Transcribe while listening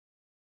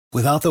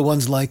Without the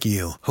ones like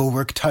you, who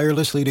work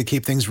tirelessly to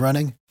keep things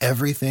running,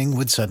 everything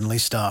would suddenly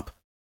stop.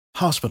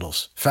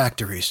 Hospitals,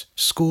 factories,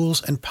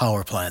 schools, and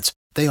power plants,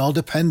 they all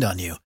depend on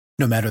you.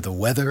 No matter the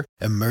weather,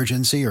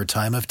 emergency, or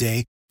time of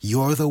day,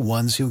 you're the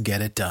ones who get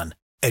it done.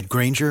 At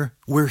Grainger,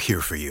 we're here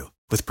for you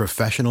with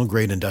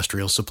professional-grade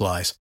industrial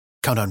supplies.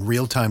 Count on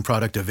real-time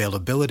product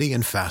availability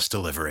and fast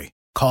delivery.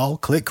 Call,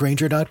 click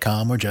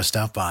Grainger.com, or just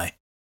stop by.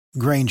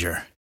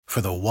 Grainger, for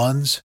the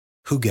ones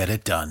who get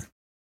it done.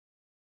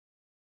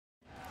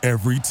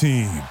 Every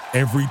team,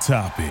 every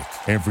topic,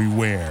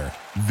 everywhere.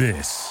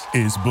 This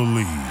is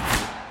Believe.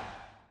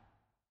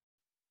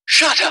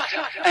 Shut up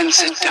and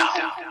sit down.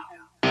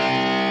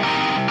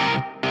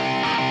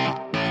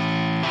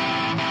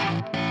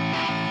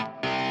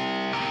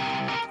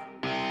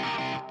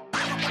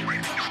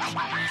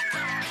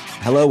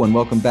 Hello and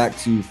welcome back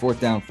to Fourth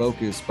Down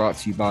Focus, brought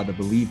to you by the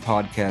Believe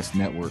Podcast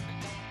Network.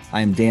 I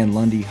am Dan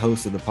Lundy,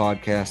 host of the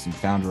podcast and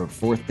founder of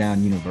Fourth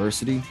Down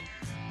University,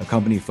 a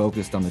company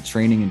focused on the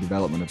training and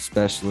development of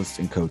specialists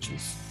and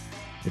coaches.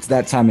 It's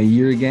that time of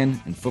year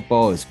again, and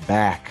football is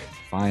back,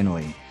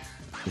 finally.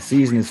 The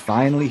season is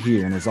finally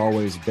here, and as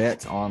always,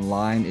 Bet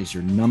Online is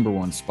your number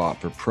one spot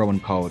for pro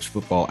and college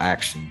football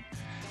action.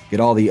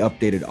 Get all the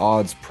updated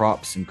odds,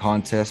 props, and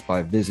contests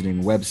by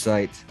visiting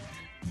website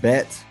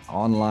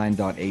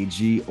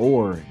betonline.ag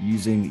or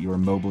using your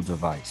mobile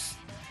device.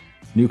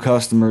 New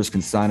customers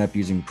can sign up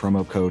using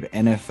promo code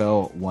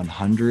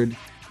NFL100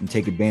 and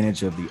take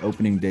advantage of the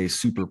opening day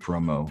super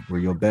promo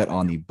where you'll bet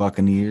on the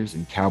Buccaneers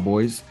and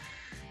Cowboys,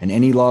 and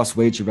any lost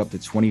wager of up to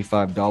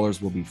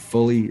 $25 will be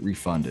fully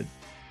refunded.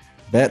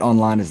 Bet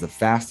Online is the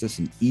fastest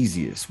and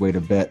easiest way to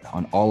bet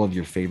on all of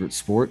your favorite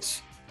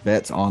sports.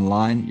 Bet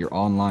Online, your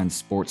online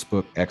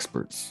sportsbook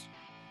experts.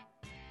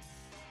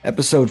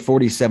 Episode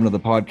 47 of the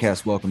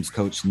podcast welcomes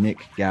Coach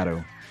Nick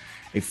Gatto,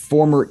 a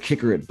former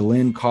kicker at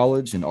Blinn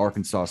College in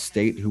Arkansas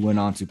State who went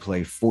on to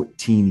play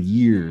 14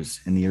 years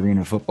in the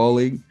Arena Football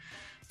League.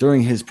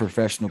 During his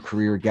professional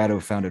career, Gatto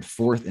founded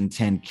 4th and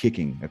 10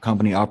 Kicking, a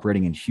company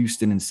operating in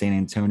Houston and San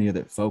Antonio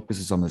that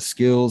focuses on the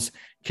skills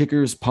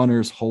kickers,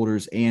 punters,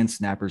 holders, and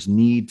snappers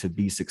need to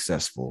be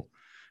successful.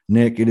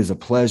 Nick, it is a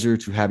pleasure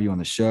to have you on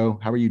the show.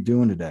 How are you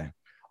doing today?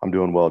 I'm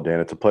doing well, Dan.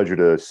 It's a pleasure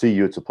to see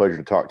you. It's a pleasure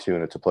to talk to you,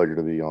 and it's a pleasure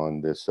to be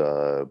on this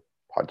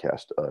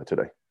podcast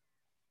today.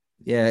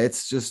 Yeah,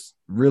 it's just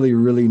really,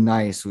 really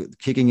nice. The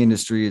kicking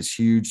industry is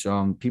huge.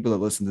 People that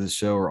listen to this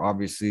show are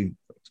obviously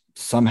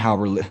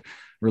somehow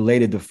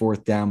related to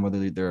Fourth Down,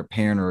 whether they're a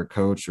parent or a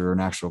coach or an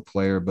actual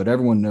player, but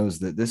everyone knows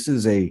that this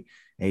is a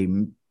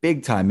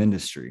big time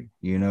industry,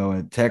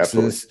 in Texas.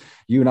 Absolutely.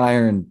 You and I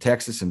are in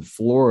Texas and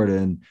Florida,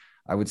 and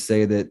I would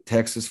say that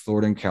Texas,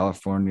 Florida, and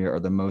California are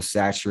the most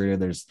saturated.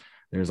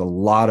 There's a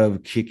lot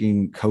of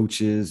kicking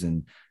coaches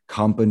and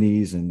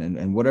companies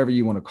and whatever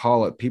you want to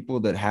call it,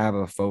 people that have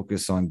a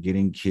focus on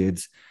getting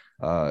kids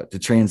to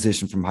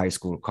transition from high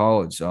school to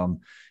college.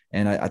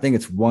 And I think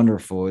it's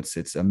wonderful.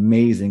 It's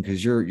amazing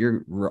because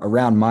you're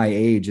around my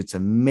age. It's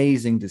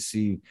amazing to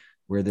see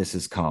where this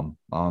has come.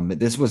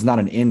 This was not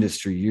an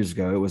industry years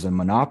ago. It was a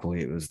monopoly.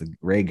 It was the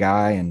Ray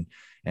Guy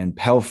and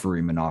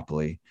Pelfrey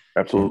monopoly.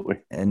 Absolutely.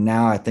 And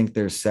now I think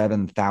there's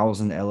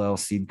 7,000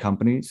 LLC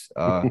companies.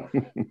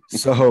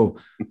 So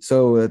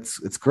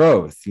it's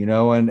growth,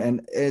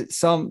 and it's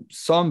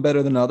some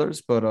better than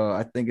others, but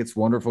I think it's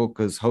wonderful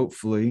because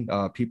hopefully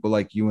people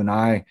like you and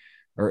I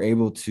are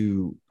able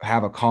to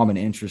have a common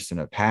interest and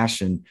a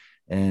passion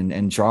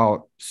and draw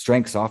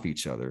strengths off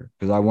each other.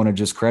 Because I want to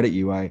just credit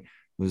you. I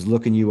was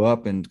looking you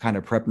up and kind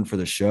of prepping for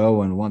the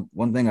show. And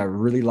one thing I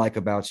really like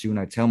about you, and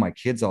I tell my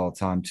kids all the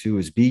time too,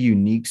 is be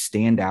unique,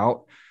 stand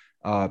out.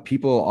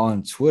 People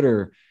on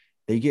Twitter,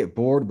 they get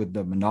bored with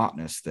the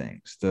monotonous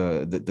things,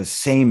 the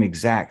same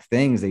exact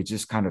things. They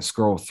just kind of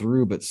scroll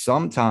through. But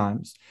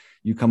sometimes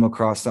you come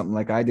across something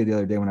like I did the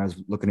other day when I was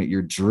looking at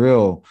your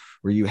drill,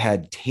 where you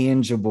had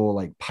tangible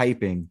like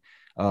piping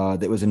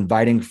that was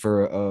inviting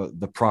for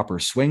the proper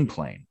swing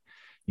plane,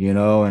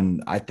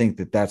 and I think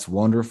that that's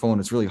wonderful. And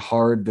it's really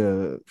hard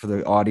for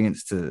the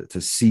audience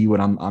to see what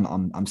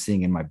I'm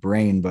seeing in my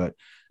brain. But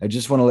I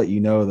just want to let you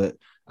know that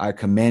I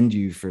commend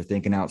you for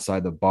thinking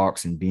outside the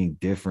box and being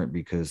different,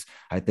 because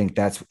I think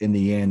that's in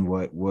the end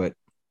what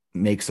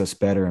makes us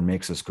better and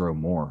makes us grow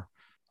more.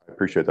 I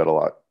appreciate that a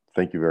lot.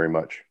 Thank you very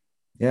much.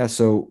 Yeah.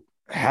 So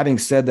having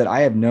said that,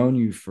 I have known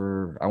you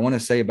for, I want to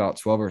say about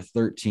 12 or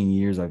 13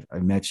 years. I've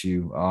met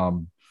you.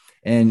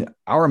 And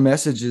our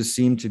messages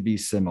seem to be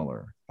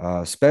similar.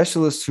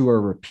 Specialists who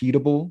are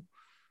repeatable,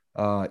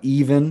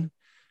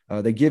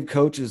 they give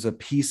coaches a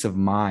peace of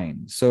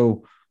mind.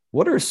 So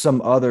what are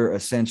some other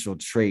essential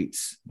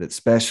traits that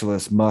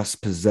specialists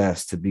must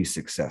possess to be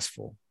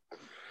successful?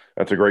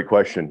 That's a great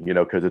question,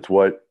 because it's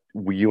what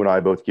you and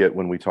I both get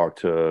when we talk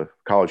to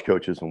college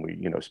coaches and we,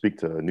 speak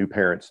to new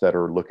parents that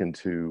are looking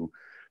to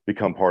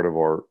become part of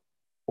our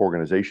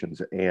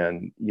organizations.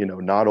 And,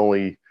 not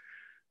only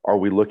are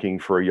we looking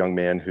for a young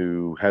man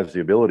who has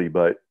the ability,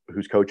 but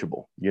who's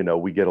coachable.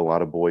 We get a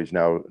lot of boys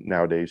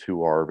nowadays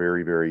who are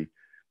very, very,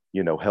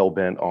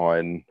 hell-bent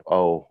on,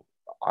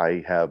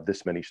 I have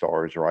this many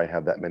stars or I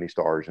have that many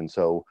stars. And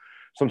so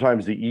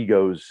sometimes the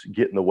egos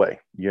get in the way,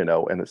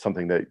 and it's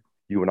something that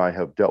you and I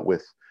have dealt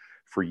with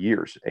for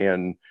years.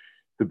 And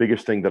the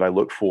biggest thing that I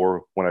look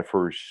for when I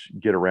first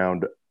get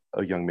around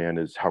a young man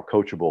is how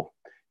coachable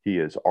he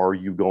is. Are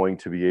you going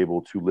to be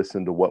able to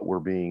listen to what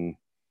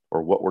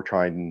we're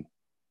trying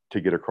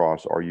to get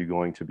across? Are you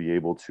going to be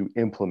able to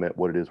implement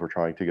what it is we're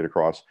trying to get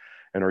across?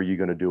 And are you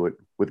going to do it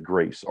with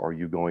grace? Are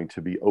you going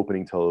to be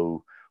opening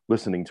to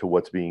listening to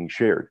what's being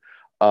shared?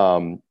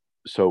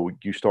 So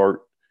you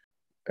start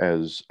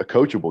as a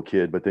coachable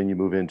kid, but then you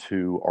move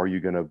into, are you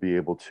going to be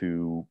able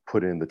to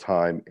put in the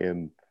time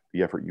and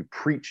the effort you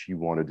preach you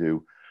want to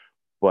do?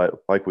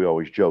 But like we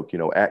always joke,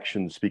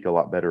 actions speak a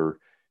lot better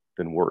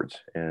than words.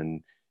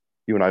 And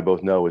you and I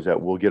both know is that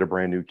we'll get a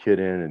brand new kid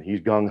in and he's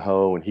gung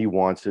ho and he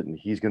wants it and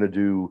he's going to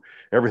do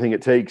everything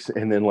it takes.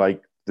 And then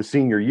like the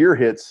senior year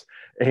hits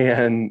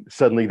and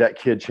suddenly that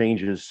kid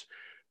changes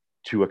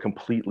to a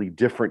completely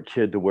different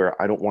kid to where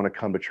I don't want to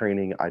come to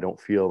training. I don't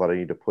feel that I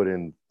need to put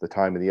in the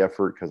time and the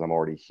effort because I'm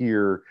already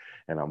here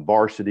and I'm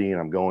varsity and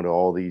I'm going to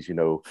all these,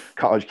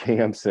 college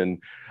camps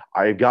and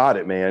I got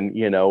it, man,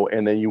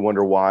 and then you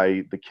wonder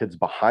why the kids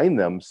behind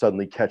them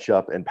suddenly catch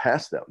up and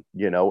pass them,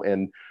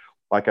 and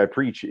like I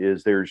preach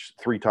is there's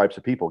three types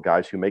of people: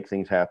 guys who make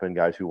things happen,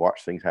 guys who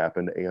watch things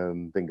happen,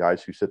 and then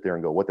guys who sit there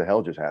and go, what the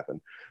hell just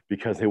happened?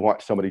 Because they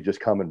watch somebody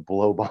just come and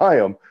blow by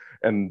them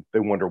and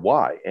they wonder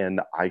why. And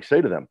I say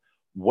to them,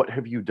 what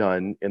have you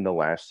done in the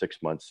last 6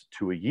 months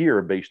to a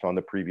year based on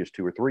the previous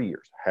 2 or 3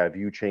 years? Have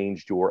you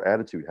changed your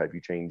attitude? Have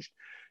you changed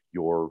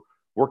your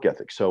work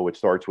ethic? So it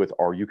starts with,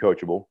 are you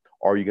coachable?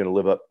 Are you going to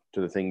live up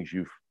to the things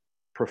you've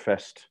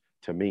professed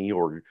to me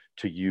or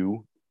to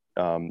you?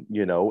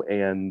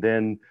 And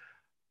then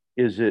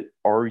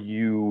are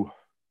you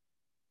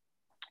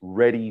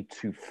ready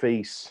to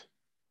face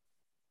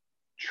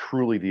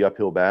truly the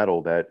uphill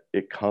battle that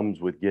it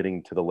comes with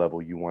getting to the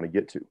level you want to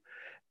get to?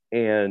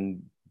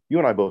 And you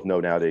and I both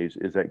know nowadays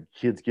is that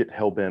kids get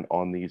hell-bent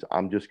on these,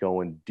 I'm just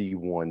going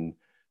D1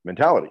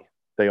 mentality.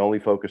 They only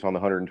focus on the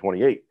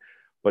 128,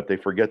 but they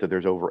forget that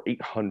there's over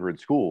 800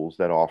 schools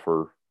that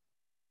offer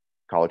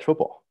college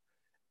football.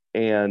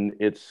 And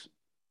it's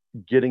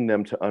getting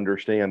them to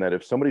understand that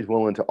if somebody's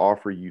willing to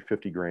offer you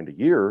 50 grand a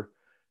year,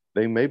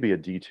 they may be a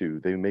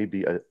D2, they may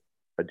be a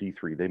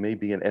D3, they may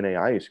be an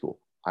NAIA school.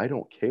 I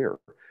don't care.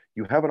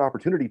 You have an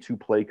opportunity to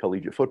play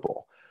collegiate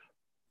football,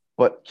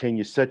 but can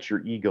you set your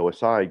ego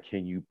aside?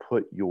 Can you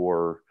put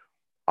your,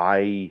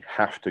 I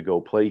have to go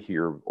play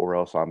here or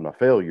else I'm a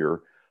failure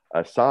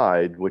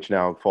aside, which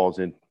now falls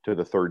into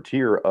the third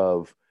tier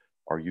of,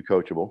 are you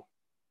coachable?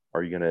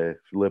 Are you going to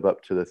live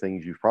up to the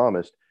things you've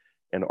promised?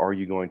 And are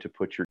you going to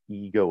put your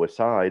ego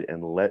aside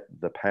and let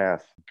the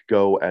path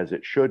go as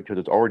it should? Because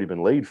it's already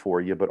been laid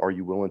for you, but are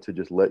you willing to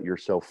just let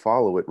yourself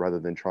follow it rather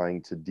than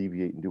trying to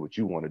deviate and do what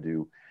you want to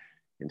do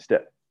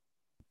instead?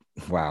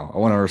 Wow. I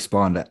want to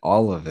respond to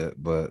all of it,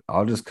 but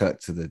I'll just cut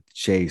to the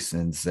chase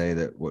and say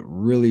that what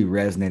really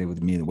resonated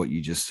with me and what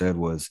you just said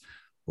was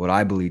what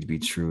I believe to be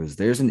true is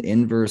there's an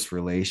inverse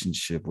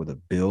relationship with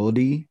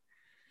ability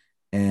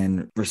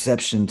and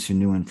reception to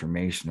new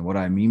information. And what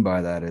I mean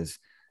by that is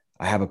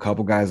I have a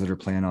couple guys that are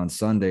playing on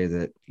Sunday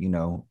that,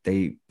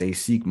 they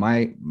seek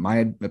my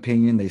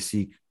opinion. They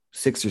seek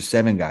 6 or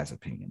 7 guys'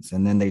 opinions,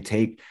 and then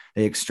they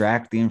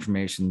extract the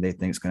information they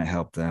think is going to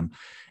help them.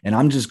 And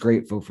I'm just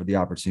grateful for the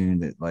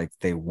opportunity that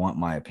they want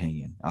my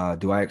opinion.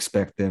 Do I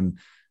expect them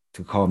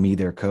to call me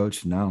their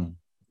coach? No.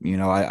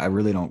 I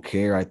really don't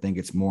care. I think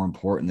it's more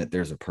important that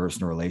there's a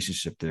personal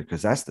relationship there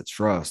because that's the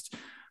trust.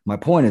 My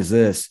point is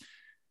this.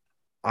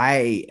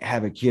 I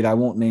have a kid, I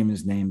won't name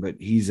his name, but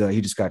he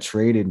just got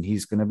traded and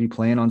he's going to be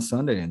playing on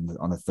Sunday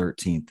on the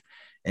 13th.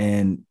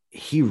 And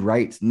he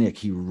writes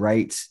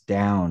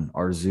down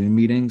our Zoom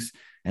meetings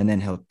and then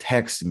he'll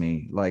text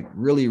me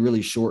really,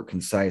 really short,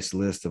 concise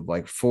list of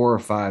 4 or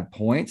 5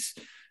 points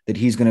that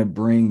he's going to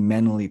bring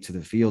mentally to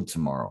the field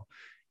tomorrow.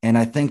 And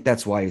I think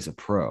that's why he's a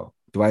pro.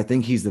 Do I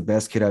think he's the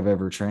best kid I've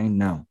ever trained?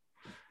 No.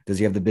 Does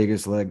he have the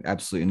biggest leg?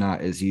 Absolutely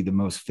not. Is he the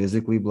most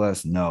physically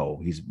blessed? No,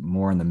 he's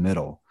more in the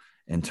middle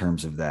in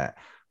terms of that.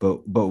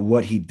 But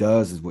what he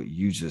does is what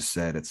you just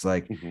said. It's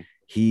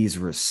he's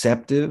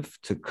receptive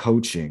to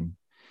coaching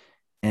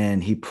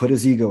and he put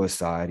his ego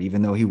aside,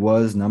 even though he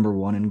was number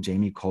 1 in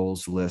Jamie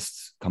Cole's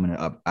lists coming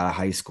up out of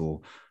high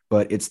school.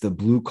 But it's the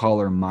blue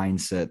collar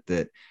mindset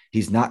that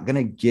he's not going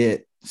to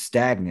get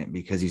stagnant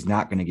because he's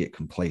not going to get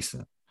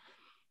complacent.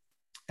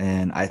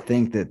 And I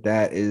think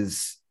that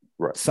is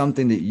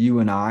something that you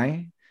and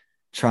I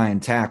try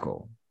and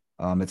tackle.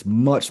 It's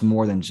much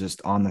more than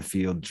just on the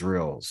field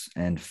drills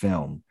and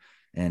film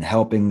and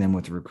helping them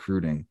with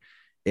recruiting.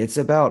 It's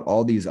about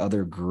all these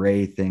other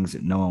gray things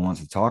that no one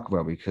wants to talk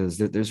about because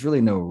there's really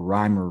no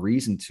rhyme or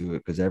reason to it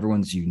because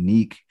everyone's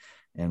unique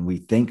and we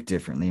think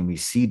differently and we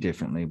see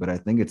differently. But I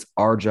think it's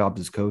our job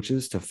as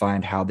coaches to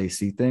find how they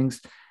see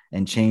things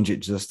and change it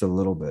just a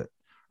little bit,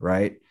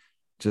 right?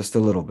 Just a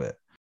little bit.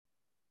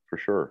 For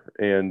sure.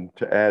 And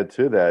to add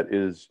to that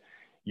is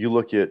you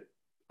look at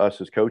us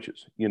as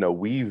coaches. You know,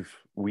 we've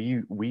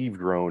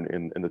grown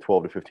in the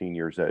 12 to 15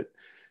 years that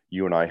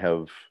you and I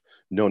have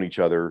known each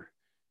other,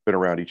 been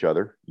around each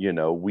other. You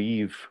know,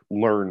 we've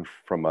learned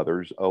from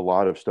others. A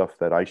lot of stuff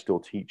that I still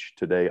teach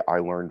today, I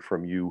learned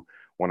from you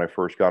when I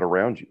first got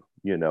around you,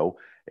 you know.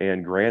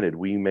 And granted,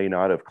 we may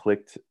not have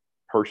clicked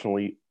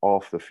personally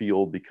off the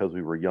field because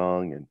we were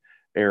young and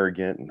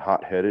arrogant and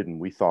hot-headed and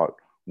we thought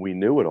we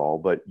knew it all.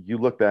 But you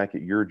look back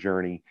at your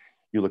journey,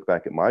 you look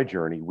back at my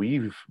journey,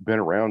 we've been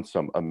around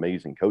some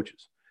amazing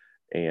coaches,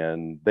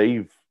 and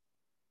they've,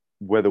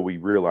 whether we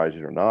realize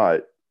it or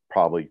not,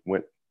 probably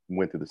went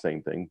through the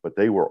same thing, but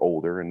they were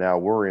older, and now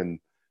we're in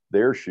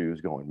their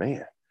shoes going,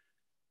 man,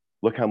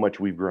 look how much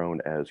we've grown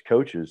as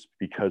coaches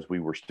because we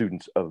were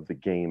students of the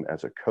game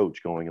as a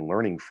coach, going and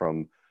learning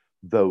from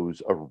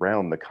those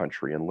around the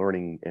country and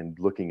learning and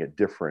looking at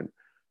different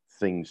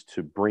things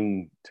to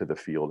bring to the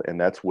field.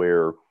 And that's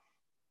where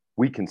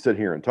we can sit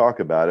here and talk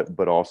about it,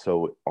 but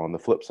also on the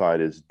flip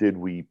side is, did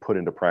we put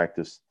into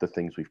practice the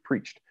things we've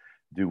preached?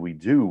 Do we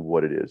do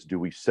what it is? Do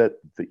we set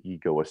the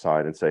ego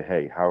aside and say,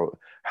 hey,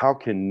 how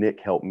can Nick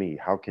help me?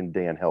 How can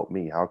Dan help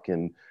me? How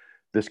can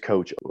this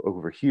coach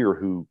over here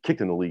who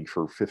kicked in the league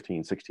for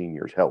 15, 16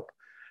 years help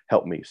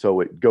me? So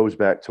it goes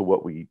back to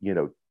what we, you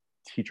know,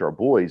 teach our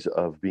boys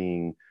of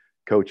being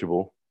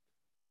coachable,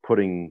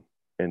 putting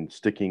and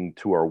sticking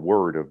to our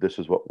word of this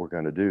is what we're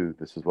going to do.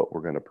 This is what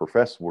we're going to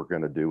profess we're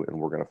going to do, and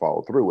we're going to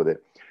follow through with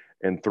it.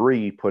 And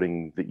 3,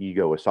 putting the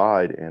ego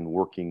aside and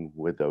working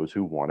with those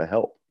who want to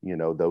help, you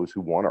know, those who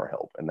want our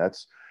help. And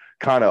that's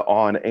kind of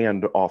on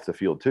and off the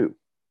field too.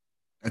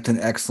 That's an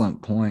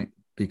excellent point,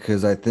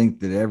 because I think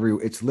that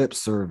it's lip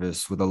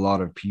service with a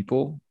lot of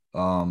people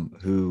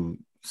who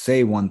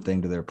say one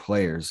thing to their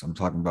players. I'm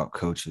talking about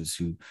coaches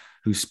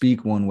who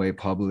speak one way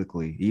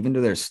publicly, even to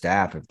their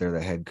staff if they're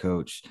the head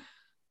coach.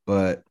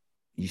 But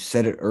you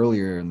said it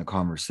earlier in the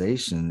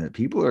conversation that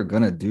people are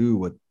going to do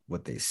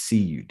what they see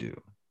you do.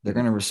 They're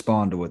going to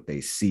respond to what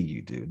they see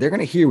you do. They're going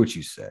to hear what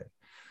you say,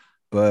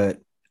 but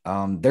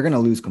they're going to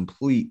lose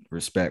complete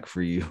respect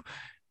for you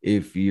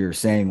if you're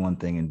saying one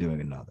thing and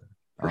doing another.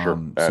 For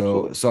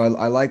sure. So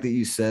I like that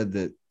you said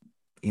that,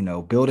 you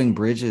know, building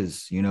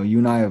bridges, you know, you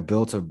and I have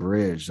built a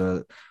bridge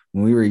when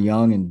we were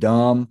young and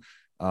dumb.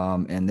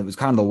 And it was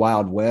kind of the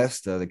Wild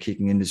West. The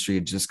kicking industry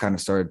had just kind of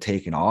started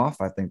taking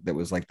off. I think that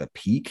was like the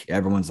peak.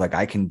 Everyone's like,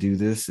 I can do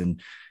this. And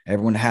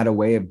everyone had a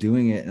way of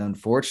doing it. And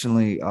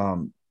unfortunately,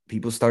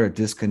 people started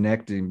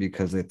disconnecting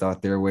because they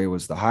thought their way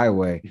was the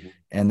highway,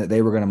 and that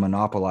they were going to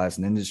monopolize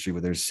an industry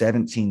where there's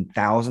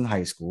 17,000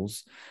 high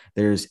schools.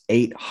 There's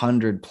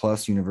 800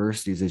 plus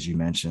universities, as you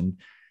mentioned.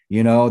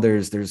 You know,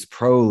 there's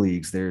pro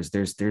leagues, there's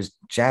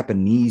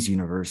Japanese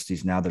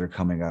universities now that are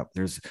coming up.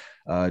 There's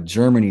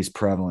Germany's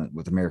prevalent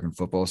with American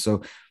football.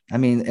 So, I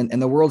mean,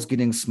 and the world's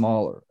getting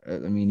smaller. I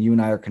mean, you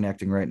and I are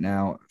connecting right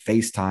now,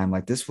 FaceTime,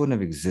 like this wouldn't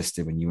have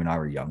existed when you and I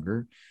were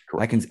younger.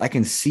 Correct. I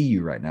can see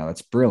you right now.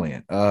 That's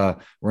brilliant.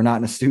 We're not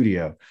in a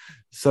studio.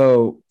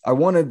 So I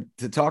wanted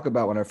to talk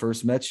about when I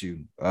first met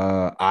you.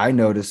 I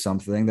noticed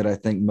something that I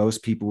think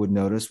most people would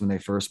notice when they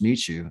first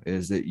meet you,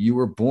 is that you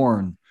were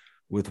born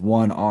with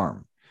one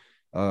arm.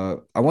 I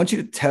want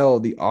you to tell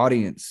the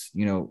audience,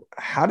 you know,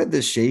 how did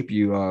this shape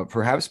you?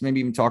 Perhaps maybe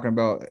even talking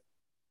about,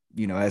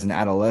 you know, as an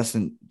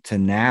adolescent to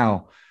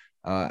now,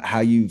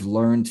 how you've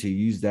learned to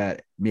use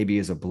that maybe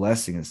as a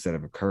blessing instead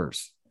of a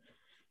curse.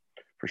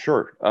 For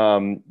sure.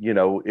 You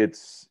know,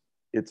 it's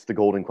the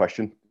golden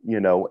question,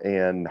 you know,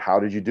 and how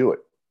did you do it?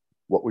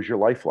 What was your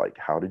life like?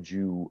 How did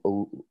you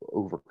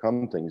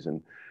overcome things?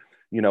 And,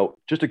 you know,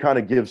 just to kind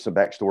of give some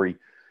backstory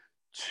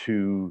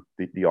to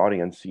the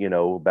audience, you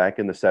know, back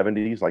in the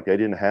 70s, like they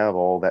didn't have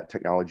all that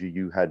technology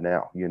you had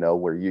now, you know,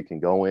 where you can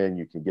go in,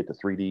 you can get the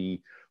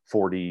 3D,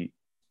 4D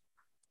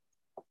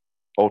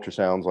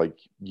ultrasounds. Like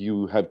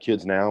you have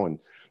kids now, and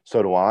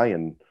so do I,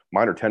 and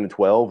mine are 10 and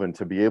 12. And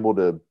to be able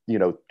to, you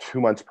know, 2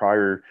 months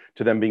prior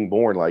to them being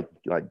born, like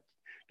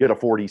get a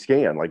 4D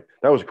scan, like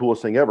that was the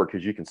coolest thing ever,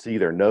 because you can see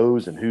their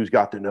nose and who's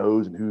got the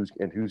nose and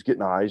who's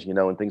getting eyes, you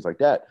know, and things like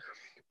that.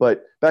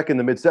 But back in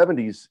the mid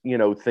 70s, you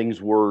know,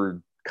 things were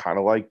kind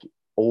of like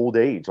old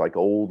age, like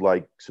old,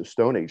 like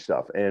Stone Age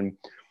stuff. And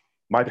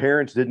my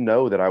parents didn't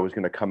know that I was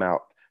going to come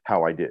out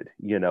how I did,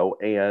 you know.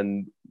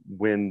 And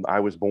when I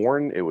was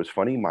born, it was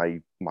funny.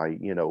 The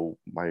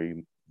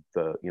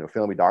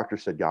family doctor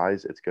said,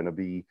 guys, it's going to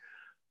be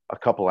a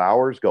couple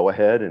hours. Go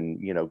ahead and,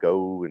 you know,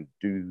 go and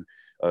do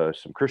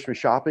some Christmas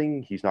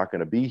shopping. He's not going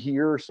to be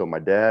here. So my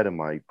dad and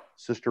my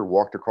sister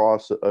walked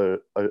across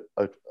to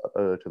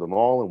the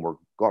mall, and we're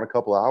gone a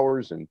couple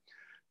hours. And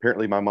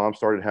apparently my mom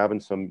started having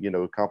some, you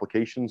know,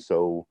 complications.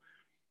 So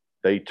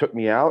they took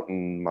me out,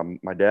 and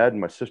my dad and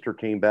my sister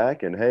came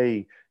back, and,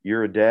 hey,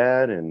 you're a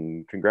dad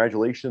and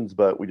congratulations,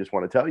 but we just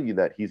want to tell you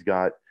that he's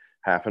got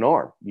half an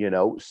arm, you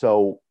know?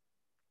 So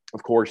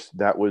of course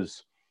that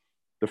was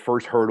the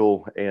first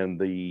hurdle,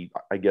 and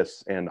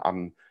and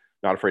I'm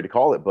not afraid to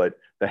call it, but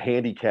the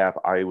handicap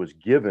I was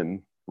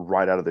given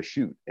right out of the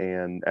chute.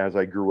 And as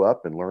I grew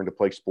up and learned to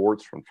play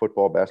sports, from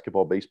football,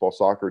 basketball, baseball,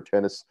 soccer,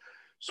 tennis,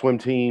 swim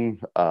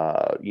team.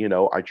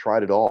 I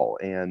tried it all.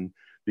 And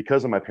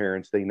because of my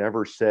parents, they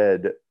never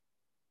said,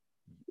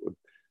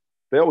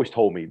 they always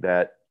told me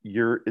that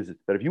that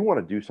if you want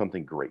to do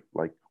something great,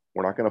 like,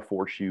 we're not going to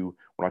force you.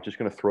 We're not just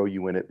going to throw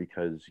you in it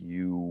because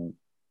you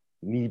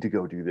need to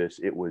go do this.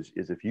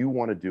 If you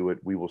want to do it,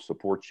 we will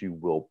support you.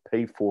 We'll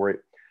pay for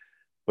it,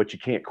 but you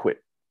can't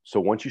quit. So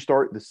once you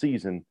start the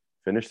season,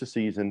 finish the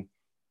season.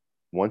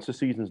 Once the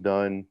season's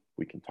done,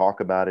 we can talk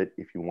about it.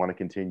 If you want to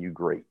continue,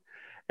 great.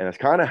 And that's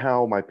kind of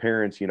how my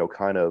parents,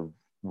 kind of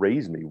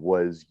raised me,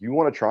 was, you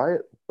want to try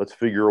it? Let's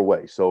figure a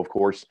way. So of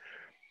course,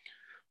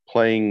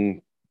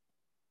 playing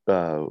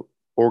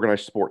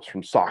organized sports,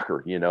 from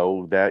soccer,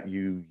 that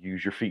you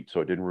use your feet. So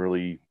it didn't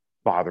really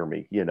bother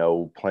me,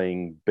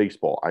 playing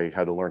baseball. I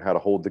had to learn how to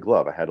hold the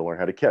glove. I had to learn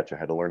how to catch. I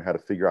had to learn how to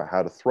figure out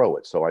how to throw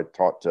it. So I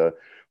taught to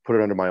put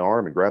it under my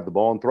arm and grab the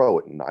ball and throw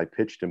it. And I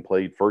pitched and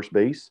played first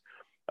base.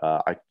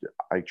 I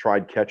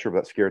tried catcher,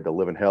 but that scared the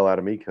living hell out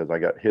of me because I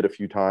got hit a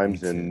few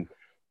times in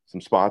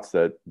some spots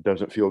that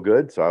doesn't feel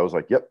good. So I was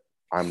like, yep,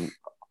 I'm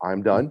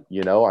done.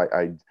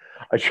 I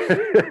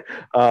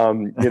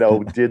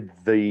did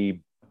the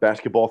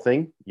basketball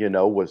thing,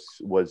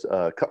 was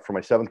cut for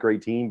my 7th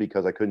grade team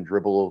because I couldn't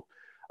dribble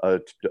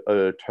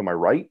to my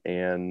right,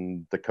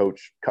 and the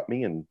coach cut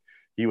me, and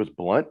he was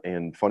blunt.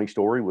 And funny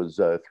story was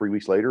 3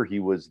 weeks later,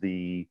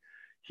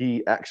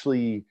 he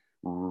actually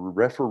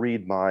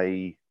refereed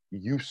my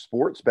youth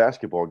sports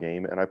basketball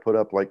game, and I put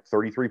up like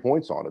 33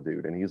 points on a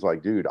dude. And he's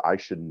like, dude, I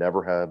should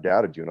never have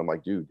doubted you. And I'm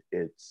like, dude,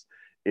 it's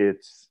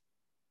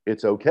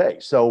okay.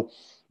 So,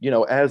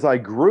 as I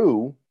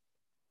grew,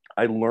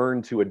 I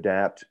learned to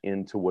adapt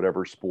into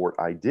whatever sport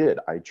I did.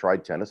 I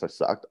tried tennis. I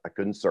sucked. I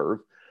couldn't serve.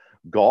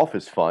 Golf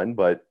is fun,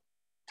 but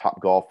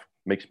Topgolf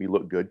makes me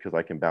look good because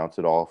I can bounce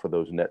it off of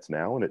those nets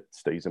now and it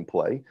stays in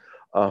play.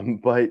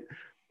 But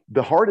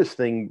the hardest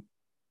thing,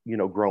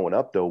 growing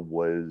up though,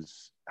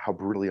 was how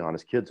brutally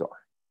honest kids are.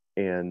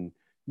 And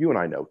you and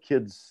I know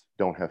kids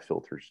don't have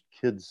filters.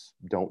 Kids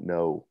don't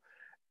know.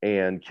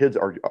 And kids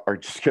are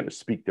just going to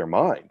speak their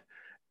mind.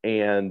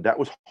 And that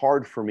was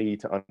hard for me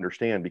to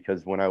understand,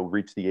 because when I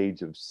reached the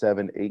age of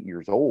 7, 8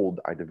 years old,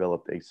 I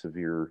developed a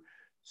severe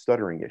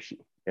stuttering issue.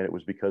 And it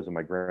was because of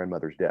my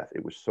grandmother's death.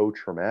 It was so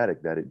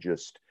traumatic that it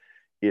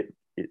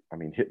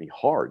hit me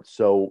hard.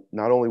 So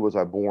not only was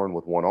I born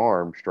with one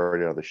arm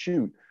straight out of the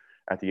chute,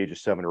 at the age of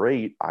 7 or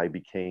 8, I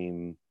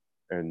became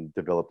and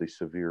developed a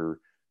severe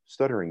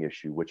stuttering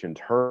issue, which in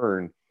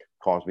turn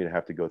caused me to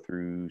have to go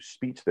through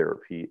speech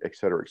therapy, et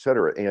cetera, et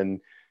cetera. And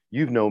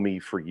you've known me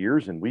for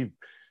years, and we've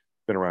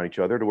been around each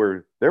other to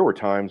where there were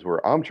times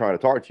where I'm trying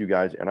to talk to you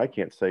guys and I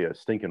can't say a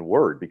stinking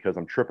word because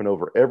I'm tripping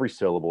over every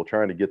syllable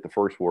trying to get the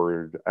first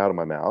word out of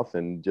my mouth,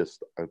 and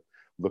just I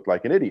look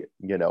like an idiot,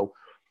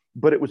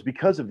 But it was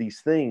because of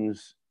these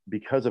things,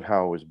 because of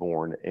how I was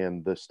born,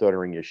 and the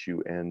stuttering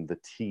issue and the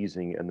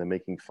teasing and the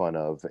making fun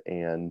of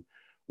and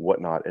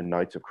whatnot, and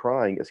nights of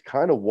crying, is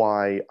kind of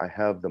why I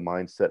have the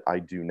mindset I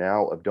do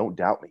now of don't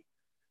doubt me,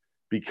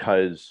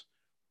 because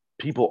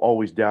people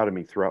always doubted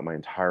me throughout my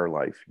entire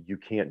life. You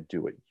can't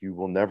do it. You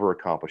will never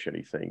accomplish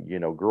anything.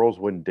 Girls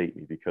wouldn't date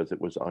me because it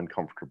was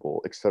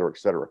uncomfortable, et cetera, et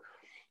cetera.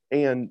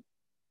 And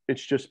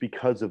it's just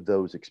because of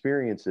those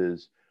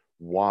experiences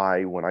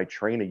why, when I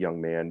train a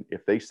young man,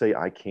 if they say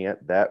I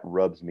can't, that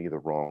rubs me the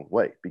wrong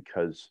way,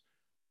 because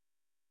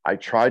I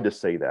tried to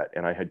say that.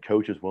 And I had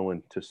coaches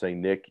willing to say,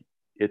 Nick,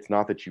 it's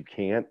not that you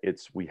can't,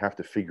 we have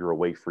to figure a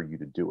way for you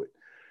to do it.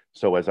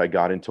 So as I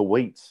got into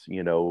weights,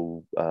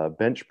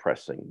 bench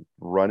pressing,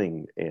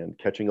 running, and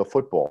catching a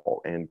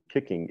football and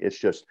kicking, it's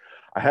just,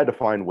 I had to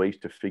find ways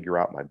to figure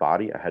out my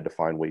body. I had to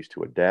find ways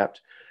to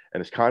adapt.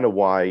 And it's kind of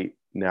why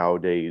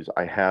nowadays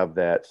I have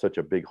such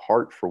a big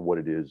heart for what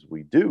it is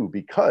we do,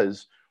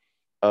 because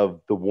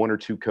of the 1 or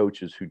 2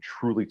 coaches who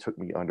truly took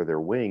me under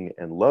their wing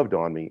and loved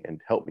on me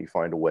and helped me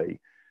find a way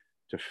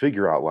to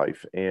figure out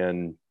life.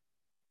 And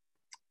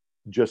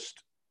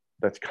just,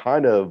 that's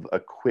kind of a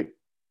quick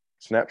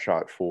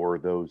snapshot for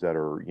those that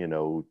are,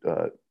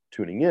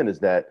 tuning in, is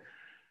that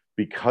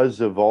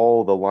because of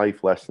all the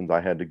life lessons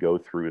I had to go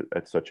through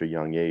at such a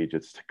young age,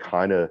 it's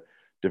kind of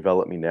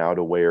developed me now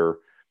to where,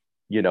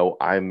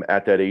 I'm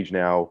at that age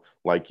now,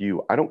 like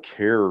you, I don't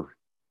care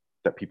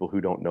that people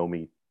who don't know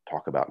me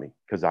talk about me,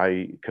 because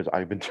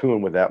I've been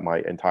doing with that my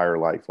entire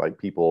life. Like,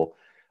 people,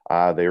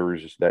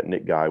 there's just that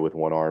Nick guy with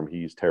one arm.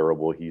 He's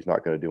terrible. He's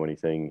not going to do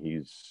anything.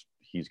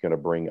 He's going to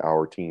bring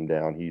our team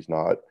down. He's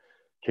not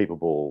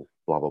capable,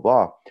 blah, blah,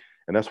 blah.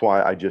 And that's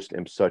why I just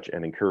am such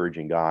an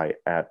encouraging guy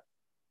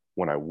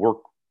when I work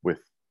with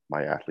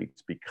my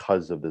athletes,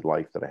 because of the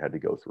life that I had to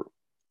go through.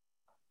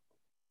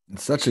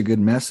 It's such a good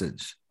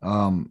message.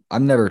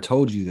 I've never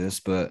told you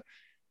this, but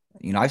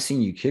I've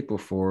seen you kick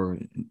before,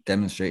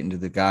 demonstrating to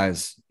the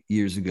guys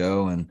years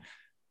ago, and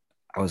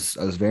I was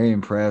very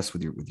impressed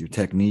with your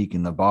technique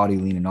and the body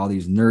lean and all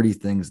these nerdy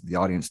things the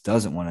audience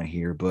doesn't want to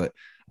hear. But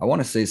I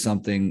want to say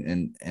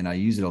something, and I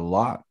use it a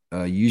lot.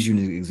 Use you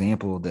as an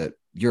example that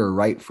you're a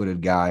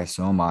right-footed guy,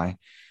 so am I.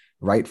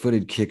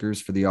 Right-footed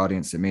kickers, for the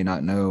audience that may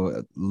not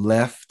know,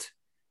 left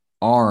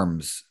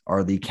arms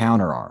are the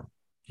counter arm.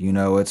 You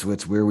know, it's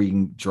where we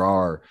can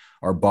draw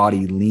our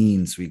body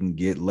lean so we can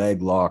get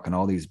leg lock and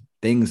all these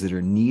things that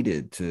are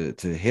needed to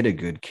hit a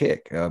good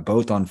kick,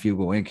 both on field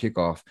goal and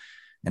kickoff.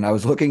 And I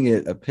was looking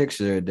at a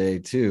picture today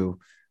too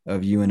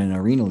of you in an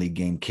Arena League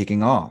game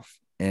kicking off.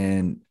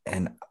 And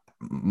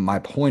my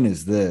point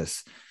is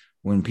this: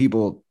 when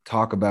people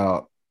talk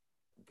about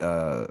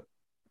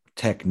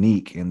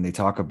technique and they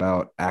talk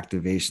about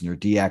activation or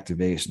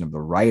deactivation of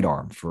the right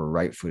arm for a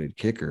right-footed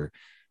kicker,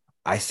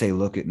 I say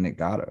look at Nick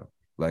Gatto.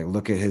 Like,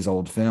 look at his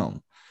old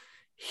film.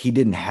 He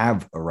didn't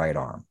have a right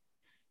arm,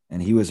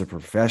 and he was a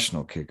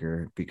professional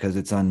kicker because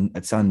it's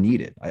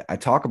unneeded. I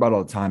talk about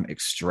all the time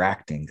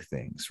extracting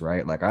things,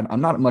 right? Like,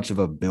 I'm not much of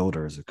a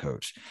builder as a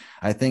coach.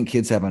 I think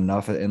kids have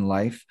enough in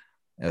life,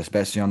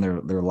 especially on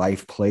their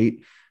life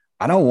plate.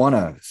 I don't want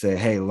to say,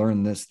 hey,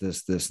 learn this,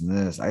 this, this, and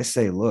this. I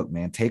say, look,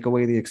 man, take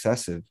away the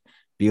excessive,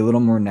 be a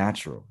little more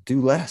natural,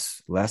 do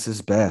less. Less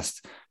is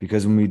best,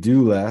 because when we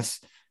do less,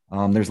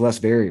 there's less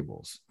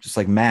variables, just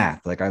like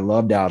math. Like, I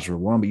loved algebra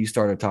 1, but you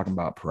started talking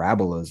about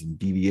parabolas and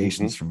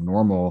deviations from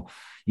normal.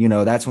 You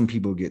know, that's when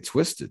people get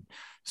twisted.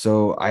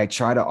 So I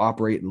try to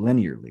operate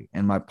linearly.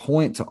 And my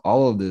point to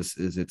all of this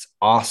is it's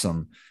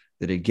awesome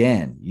that,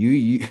 again,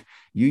 you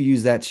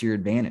use that to your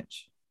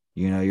advantage.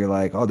 You know, you're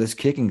like, oh, this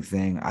kicking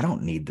thing, I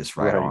don't need this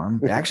right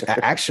arm.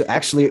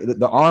 Actually,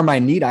 the arm I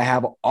need, I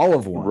have all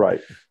of one. Right.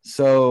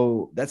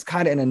 So that's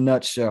kind of in a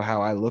nutshell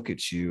how I look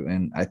at you.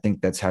 And I think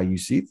that's how you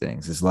see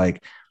things. It's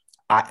like,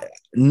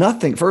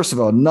 nothing, first of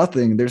all,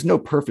 nothing, there's no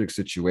perfect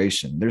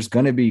situation. There's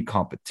going to be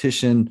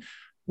competition,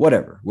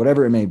 whatever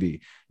it may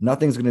be.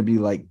 Nothing's going to be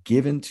like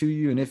given to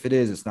you. And if it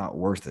is, it's not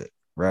worth it.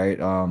 Right.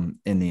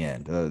 In the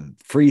end,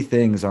 free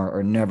things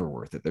are never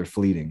worth it. They're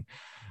fleeting.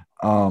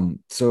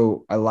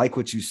 So I like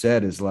what you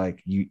said is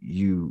like,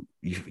 you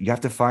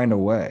have to find a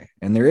way,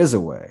 and there is a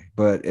way,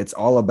 but it's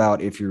all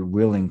about if you're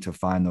willing to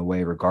find the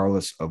way,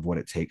 regardless of what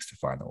it takes to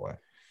find the way.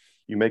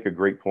 You make a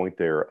great point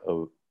there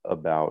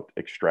about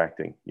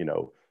extracting. You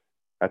know,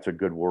 that's a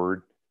good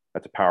word.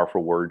 That's a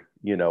powerful word,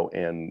 you know,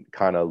 and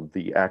kind of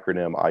the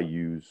acronym I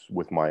use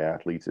with my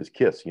athletes is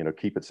KISS, you know,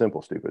 keep it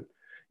simple, stupid.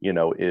 You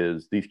know,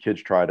 is these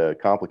kids try to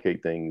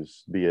complicate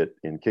things, be it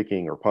in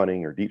kicking or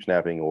punting or deep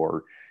snapping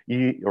or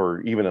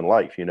even in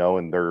life, you know,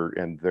 and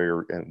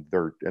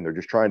they're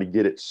just trying to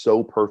get it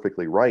so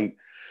perfectly right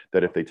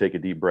that if they take a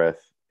deep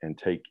breath and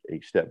take a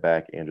step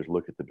back and just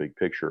look at the big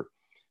picture,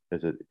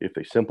 is that if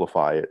they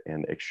simplify it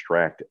and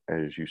extract,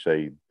 as you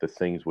say, the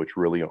things which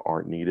really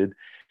aren't needed,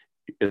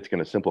 it's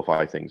going to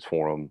simplify things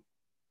for them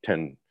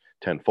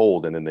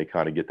tenfold. And then they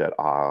kind of get that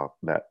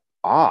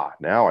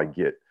now I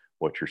get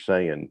what you're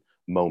saying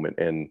moment.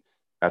 And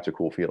that's a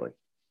cool feeling.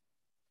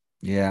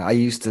 Yeah, I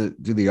used to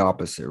do the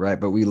opposite, right?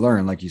 But we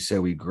learn, like you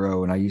said, we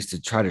grow. And I used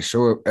to try to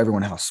show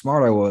everyone how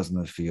smart I was in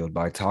the field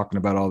by talking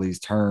about all these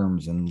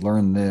terms and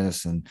learn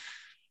this. And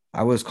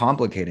I was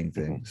complicating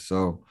things.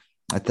 So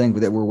I think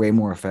that we're way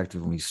more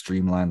effective when we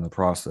streamline the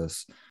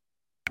process.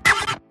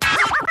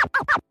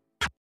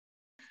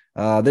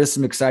 There's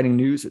some exciting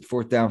news at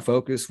Fourth Down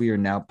Focus. We are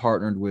now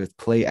partnered with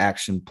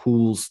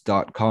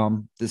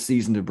PlayActionPools.com this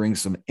season to bring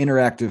some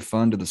interactive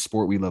fun to the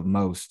sport we love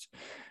most.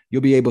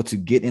 You'll be able to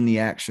get in the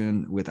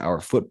action with our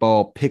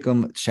football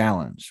pick'em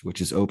challenge, which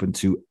is open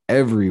to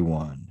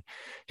everyone.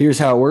 Here's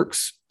how it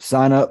works.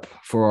 Sign up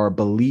for our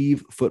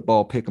Believe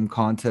Football Pick'em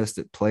contest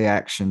at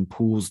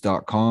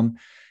PlayActionPools.com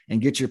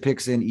and get your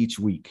picks in each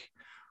week.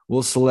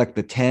 We'll select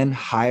the 10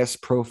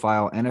 highest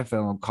profile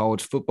NFL and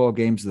college football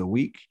games of the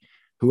week.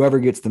 Whoever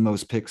gets the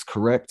most picks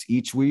correct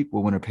each week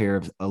will win a pair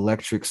of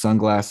electric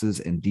sunglasses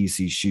and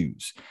DC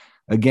shoes.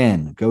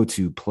 Again, go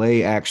to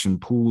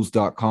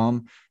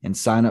PlayActionPools.com and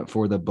sign up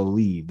for the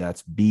Believe,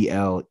 that's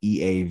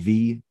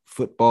BLEAV,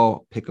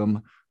 Football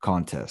Pick'em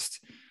contest.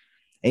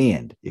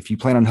 And if you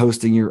plan on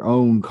hosting your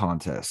own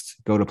contest,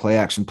 go to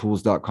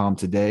PlayActionPools.com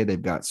today.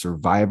 They've got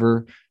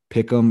Survivor,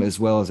 Pick'em, as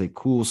well as a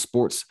cool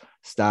sports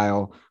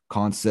style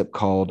concept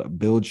called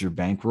Build Your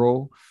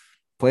Bankroll.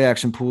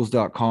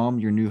 PlayActionPools.com,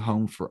 your new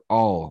home for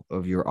all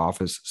of your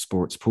office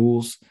sports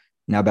pools.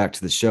 Now back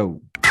to the show.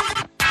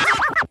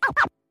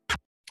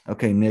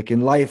 Okay, Nick,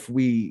 in life,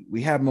 we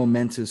have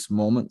momentous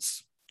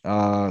moments.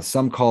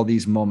 Some call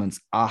these moments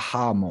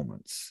aha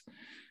moments.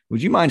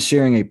 Would you mind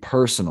sharing a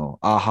personal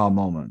aha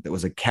moment that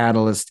was a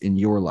catalyst in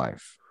your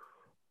life?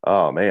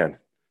 Oh, man,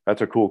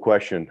 that's a cool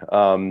question.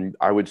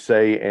 I would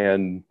say,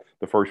 and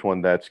the first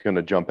one that's going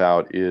to jump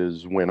out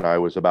is when I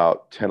was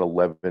about 10,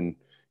 11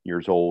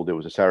 years old. It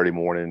was a Saturday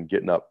morning,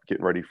 getting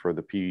ready for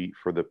the Pee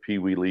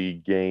Wee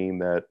League game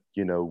that,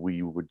 you know,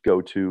 we would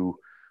go to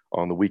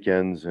on the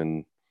weekends.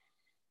 And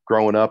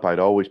growing up, I'd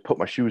always put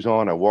my shoes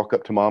on. I walk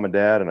up to mom and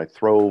dad and I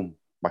throw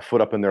my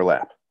foot up in their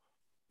lap,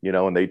 you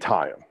know, and they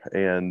tie them.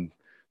 And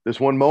this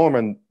one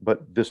morning,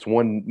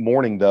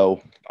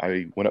 though,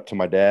 I went up to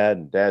my dad,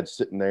 and dad's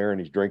sitting there and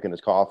he's drinking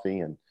his coffee,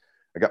 and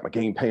I got my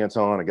game pants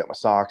on, I got my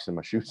socks and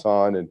my shoes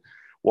on, and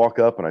walk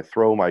up and I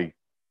throw my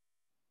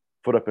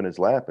foot up in his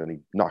lap and he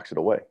knocks it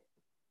away.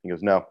 He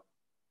goes, "No,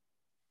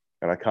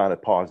 And I kind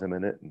of paused a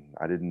minute, and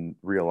I didn't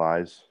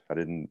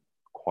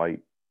quite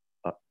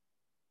uh,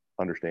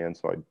 understand.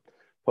 So I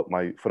put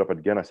my foot up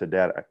again. I said,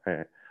 Dad,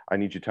 I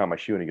need you to tie my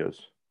shoe. And he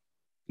goes,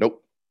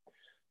 nope.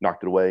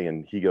 Knocked it away.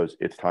 And he goes,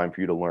 it's time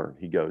for you to learn.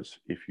 He goes,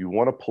 if you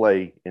want to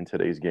play in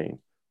today's game,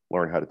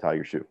 learn how to tie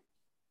your shoe,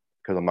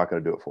 because I'm not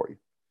going to do it for you.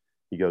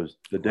 He goes,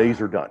 the days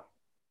are done.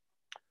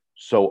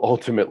 So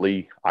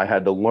ultimately, I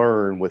had to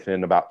learn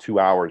within about 2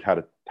 hours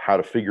how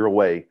to figure a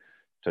way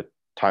to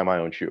tie my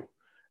own shoe.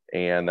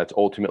 And that's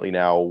ultimately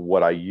now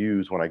what I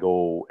use when I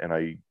go and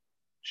I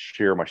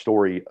share my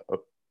story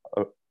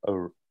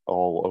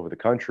all over the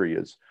country.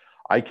 Is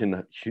I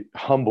can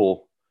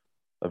humble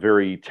a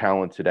very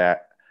talented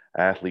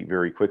athlete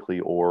very quickly,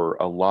 or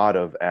a lot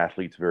of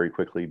athletes very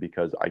quickly,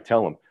 because I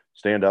tell them,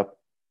 stand up,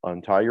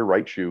 untie your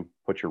right shoe,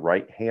 put your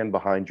right hand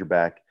behind your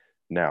back.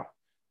 Now,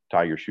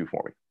 tie your shoe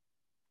for me.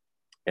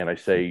 And I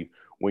say,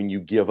 when you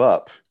give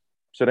up,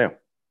 sit down.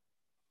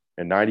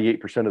 And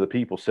 98% of the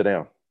people sit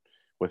down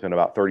within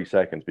about 30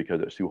 seconds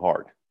because it's too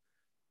hard.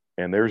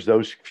 And there's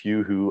those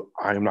few who,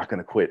 I'm not going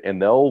to quit,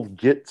 and they'll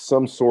get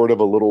some sort of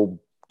a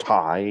little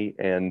tie.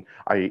 And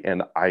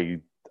I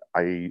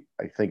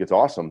think it's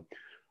awesome,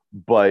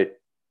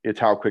 but it's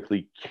how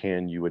quickly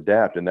can you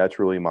adapt? And that's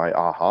really my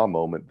aha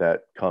moment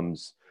that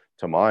comes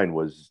to mind.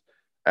 Was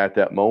at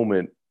that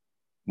moment,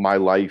 my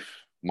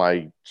life,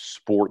 my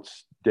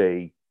sports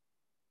day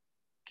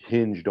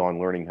hinged on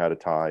learning how to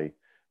tie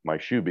my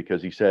shoe,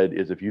 because he said,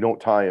 is if you don't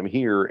tie them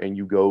here and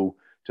you go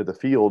to the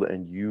field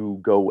and you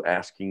go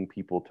asking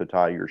people to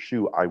tie your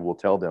shoe, I will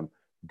tell them,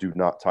 do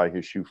not tie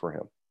his shoe for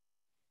him.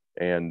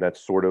 And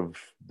that's sort of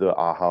the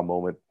aha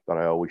moment that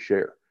I always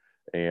share.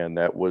 And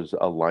that was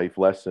a life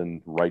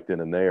lesson right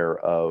then and there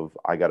of,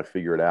 I got to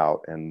figure it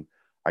out, and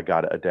I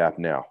got to adapt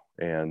now.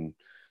 And,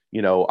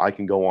 I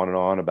can go on and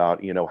on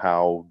about,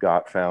 how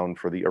got found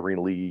for the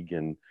Arena League,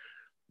 and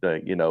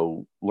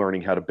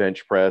learning how to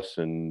bench press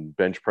and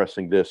bench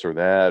pressing this or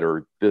that,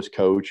 or this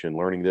coach, and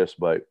learning this.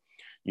 But,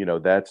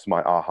 that's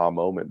my aha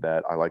moment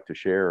that I like to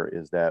share,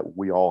 is that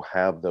we all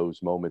have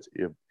those moments.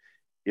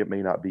 It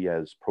may not be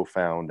as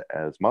profound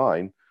as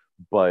mine,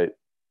 but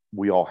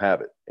we all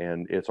have it.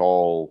 And it's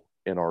all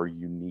in our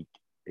unique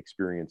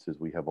experiences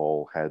we have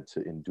all had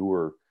to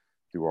endure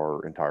through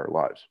our entire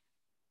lives.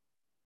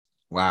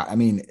 Wow. I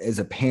mean, as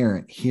a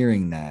parent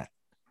hearing that,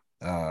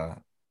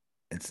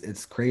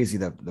 it's crazy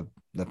the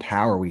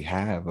power we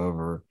have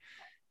over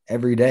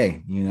every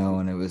day,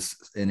 and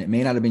it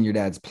may not have been your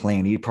dad's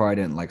plan. He probably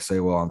didn't say,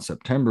 well, on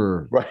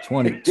September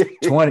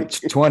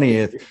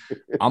 20th,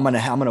 I'm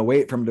going to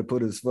wait for him to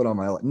put his foot on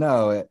my leg.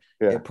 No,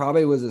 it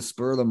probably was a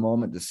spur of the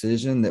moment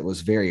decision that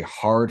was very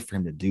hard for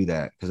him to do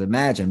that. Because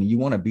imagine, you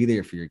want to be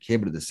there for your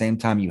kid, but at the same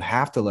time, you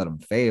have to let them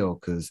fail,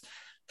 because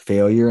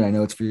failure, and I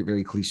know it's very,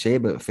 very cliche,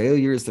 but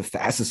failure is the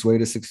fastest way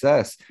to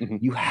success. Mm-hmm.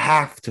 You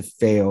have to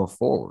fail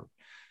forward.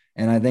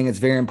 And I think it's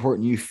very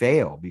important you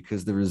fail,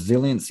 because the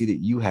resiliency that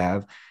you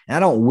have, and I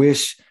don't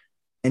wish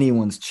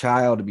anyone's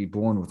child to be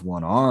born with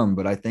one arm,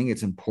 but I think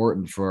it's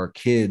important for our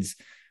kids,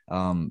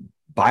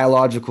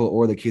 biological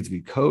or the kids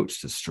we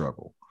coach, to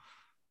struggle,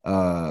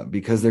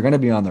 because they're going to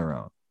be on their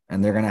own,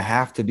 and they're going to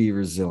have to be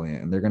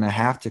resilient, and they're going to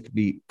have to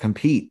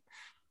compete,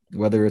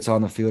 whether it's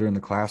on the field or in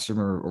the classroom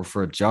or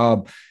for a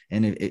job.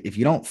 And if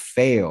you don't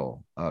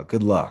fail,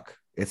 good luck.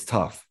 It's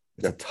tough.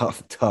 It's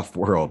a tough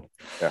world.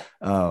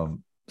 Yeah.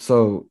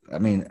 So, I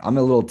mean, I'm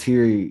a little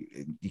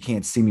teary. You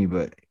can't see me,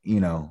 but you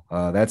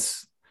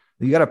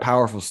got a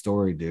powerful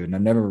story, dude. And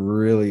I've never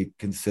really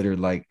considered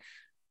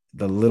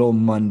the little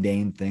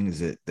mundane things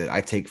that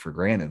I take for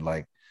granted.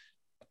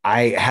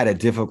 I had a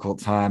difficult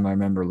time. I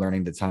remember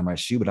learning to tie my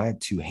shoe, but I had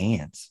two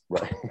hands.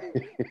 Right.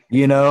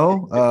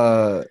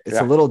 It's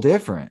a little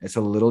different. It's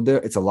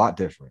a lot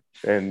different.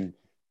 And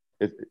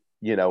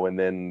and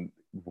then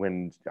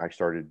when I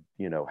started,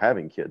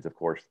 having kids, of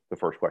course, the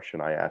first question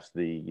I asked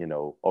the,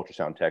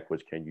 ultrasound tech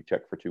was, can you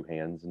check for 2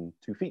 hands and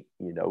 2 feet,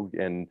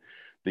 and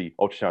the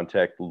ultrasound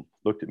tech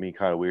looked at me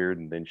kind of weird.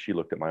 And then she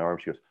looked at my arm.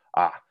 She goes,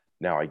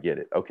 now I get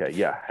it. Okay.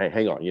 Yeah. Hey,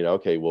 hang on.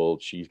 Okay. Well,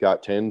 she's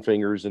got 10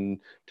 fingers and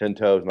 10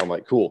 toes. And I'm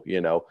like, cool,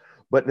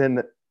 but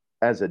then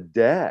as a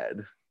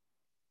dad,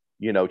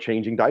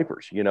 changing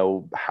diapers,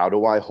 how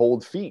do I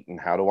hold feet, and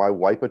how do I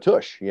wipe a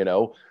tush,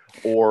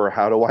 or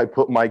how do I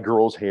put my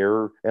girl's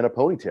hair in a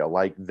ponytail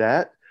like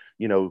that?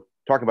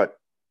 Talking about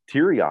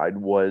teary-eyed,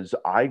 was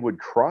I would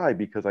cry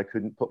because I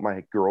couldn't put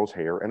my girl's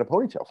hair in a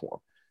ponytail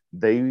for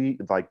them.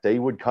 They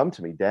would come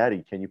to me,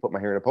 Daddy, can you put my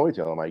hair in a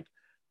ponytail? I'm like,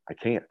 I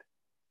can't.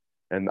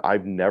 And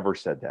I've never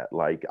said that.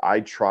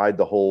 I tried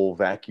the whole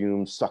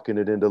vacuum, sucking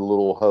it into the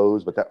little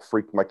hose, but that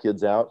freaked my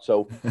kids out.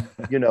 So,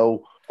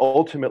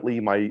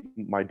 ultimately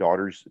my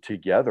daughters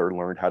together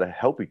learned how to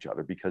help each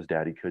other because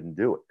Daddy couldn't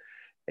do it.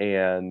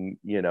 And,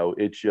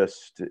 it's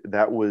just,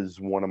 that was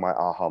one of my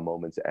aha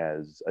moments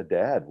as a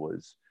dad,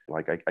 was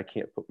I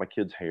can't put my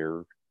kid's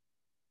hair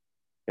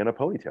in a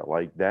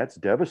ponytail. That's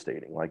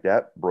devastating.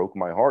 That broke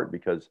my heart,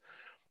 because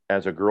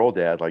as a girl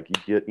dad, you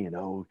get,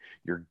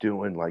 you're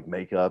doing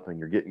makeup and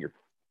you're getting your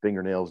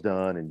fingernails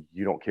done, and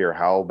you don't care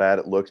how bad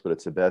it looks, but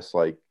it's the best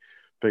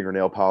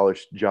fingernail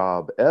polish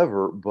job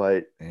ever,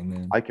 but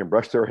Amen. I can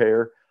brush their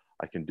hair.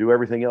 I can do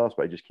everything else,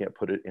 but I just can't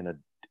put it in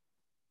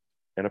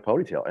a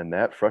ponytail. And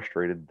that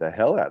frustrated the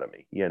hell out of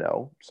me, you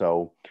know?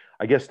 So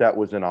I guess that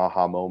was an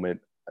aha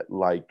moment.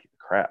 Like,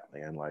 crap,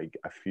 man, like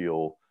I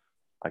feel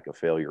like a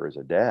failure as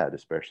a dad,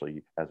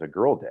 especially as a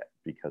girl dad,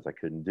 because I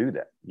couldn't do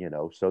that, you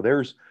know? So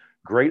there's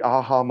great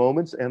aha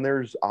moments, and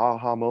there's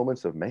aha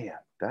moments of, man,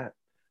 that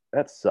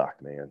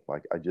sucked, man.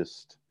 Like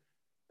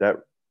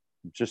that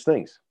just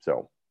things.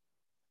 So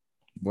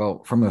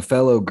Well, from a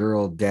fellow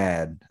girl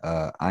dad,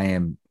 I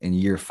am in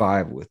year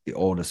 5 with the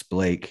oldest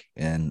Blake,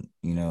 and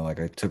like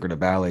I took her to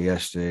ballet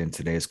yesterday, and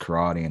today's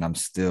karate, and I'm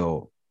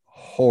still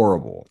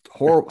horrible,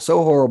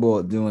 so horrible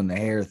at doing the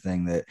hair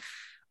thing that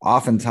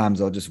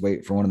oftentimes I'll just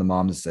wait for one of the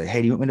moms to say,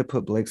 "Hey, do you want me to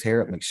put Blake's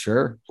hair up?" I'm like,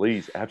 sure,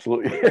 please,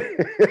 absolutely.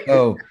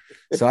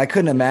 so I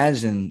couldn't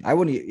imagine. I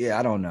wouldn't. Yeah,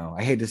 I don't know.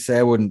 I hate to say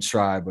I wouldn't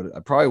try, but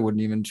I probably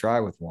wouldn't even try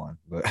with one.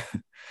 But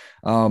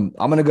I'm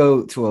gonna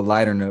go to a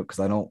lighter note because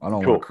I don't Cool.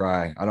 want to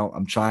cry.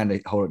 I'm trying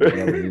to hold it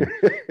together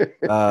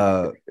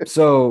here.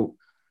 So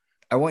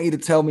I want you to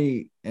tell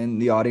me in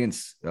the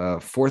audience,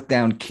 fourth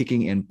down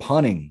kicking and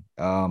punting.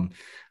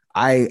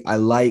 I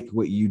like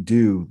what you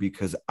do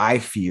because I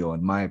feel,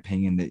 in my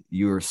opinion, that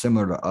you are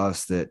similar to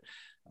us, that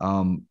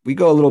we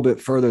go a little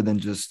bit further than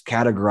just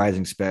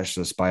categorizing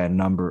specialists by a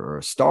number or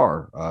a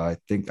star. I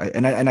think,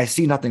 and I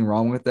see nothing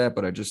wrong with that,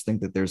 but I just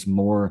think that there's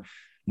more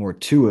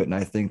to it. And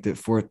I think that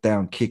fourth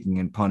down kicking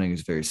and punting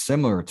is very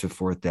similar to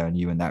fourth down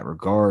you in that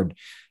regard.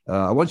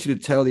 I want you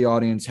to tell the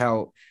audience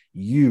how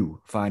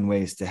you find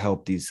ways to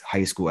help these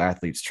high school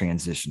athletes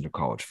transition to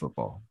college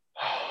football.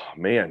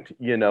 Man,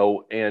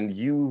 and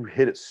you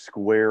hit it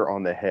square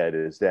on the head,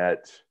 is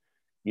that,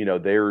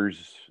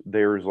 there's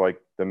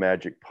like the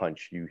magic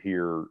punch you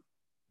hear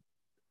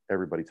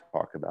everybody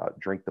talk about,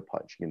 drink the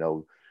punch,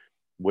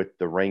 with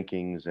the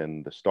rankings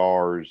and the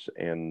stars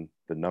and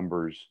the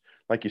numbers.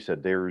 Like you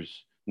said,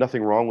 there's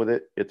nothing wrong with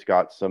it. It's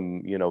got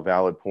some,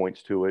 valid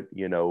points to it.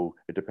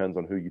 It depends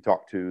on who you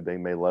talk to. They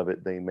may love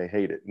it, they may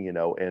hate it,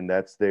 and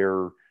that's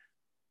their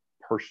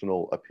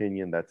personal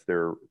opinion. That's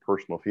their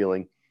personal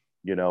feeling,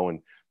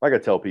 and like I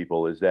tell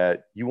people is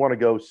that you want to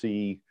go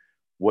see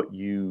what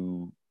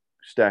you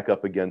stack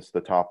up against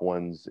the top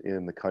ones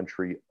in the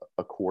country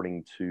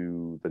according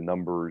to the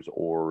numbers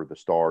or the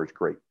stars.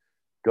 Great.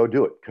 Go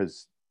do it,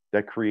 because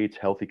that creates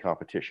healthy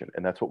competition,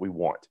 and that's what we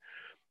want.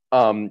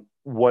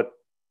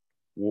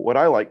 What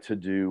I like to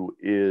do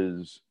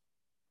is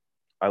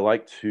I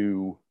like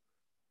to,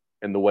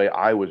 and the way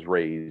I was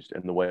raised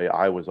and the way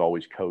I was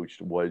always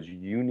coached was,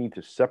 you need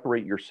to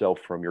separate yourself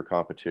from your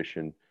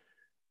competition,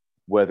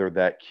 whether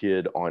that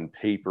kid on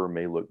paper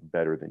may look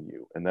better than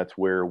you. And that's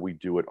where we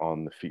do it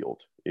on the field.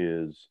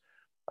 Is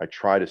I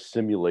try to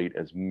simulate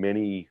as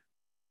many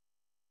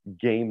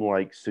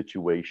game-like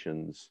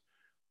situations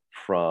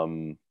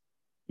from,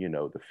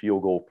 the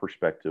field goal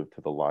perspective to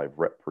the live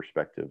rep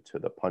perspective to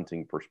the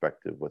punting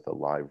perspective with a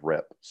live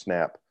rep,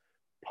 snap,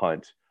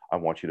 punt. I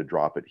want you to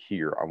drop it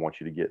here. I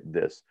want you to get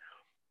this.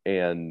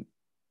 And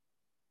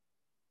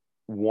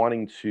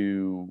wanting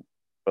to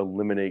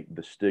eliminate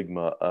the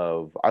stigma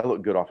of, I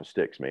look good off of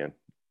sticks, man.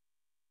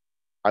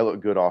 I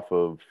look good off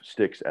of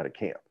sticks at a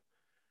camp.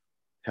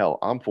 Hell,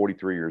 I'm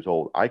 43 years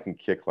old. I can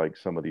kick like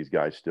some of these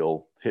guys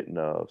still hitting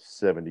a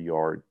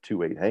 70-yard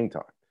 2.8 hang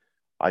time.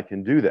 I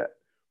can do that.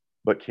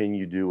 But can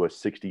you do a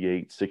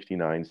 68,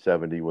 69,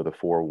 70 with a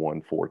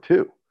 4.1,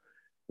 4.2?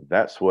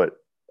 That's what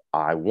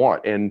I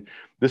want. And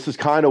this is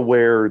kind of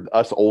where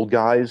us old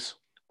guys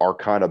are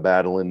kind of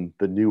battling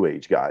the new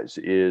age guys,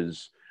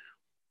 is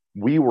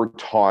we were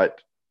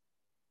taught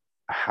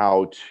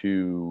how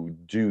to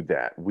do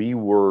that. We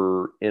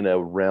were in a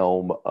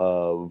realm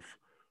of,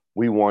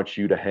 we want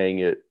you to hang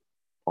it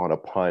on a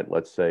punt,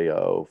 let's say a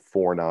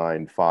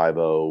 4.9,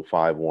 5.0,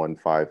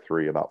 5.1,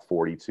 5.3, about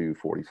 42,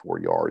 44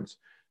 yards.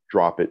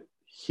 Drop it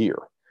here.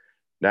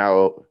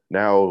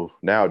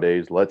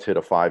 Nowadays, let's hit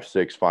a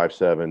 5.6,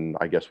 5.7.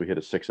 I guess we hit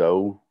a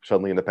 6.0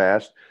 suddenly in the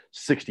past.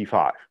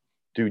 65.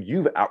 Dude,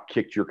 you've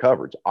outkicked your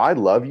coverage. I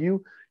love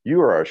you. You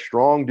are a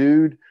strong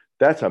dude.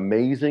 That's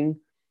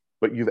amazing.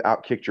 But you've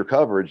outkicked your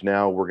coverage.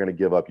 Now we're going to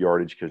give up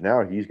yardage, because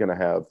now he's going to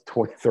have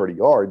 20, 30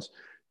 yards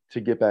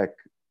to get back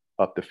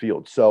up the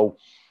field. So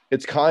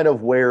it's kind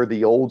of where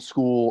the old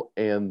school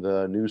and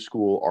the new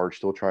school are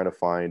still trying to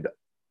find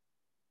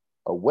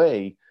a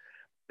way.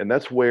 And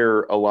that's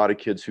where a lot of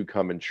kids who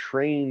come and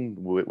train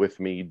with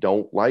me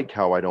don't like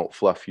how I don't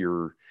fluff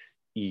your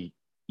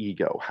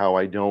ego, how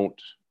I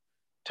don't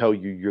tell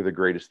you you're the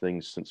greatest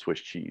thing since Swiss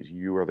cheese.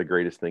 You are the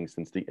greatest thing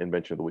since the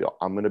invention of the wheel.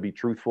 I'm going to be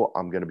truthful.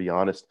 I'm going to be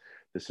honest.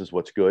 This is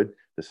what's good.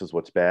 This is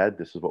what's bad.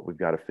 This is what we've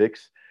got to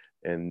fix.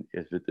 And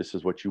if this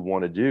is what you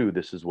want to do,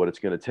 this is what it's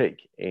going to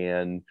take.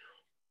 And,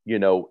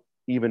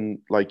 even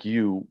like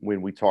you,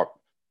 when we talk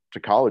to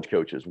college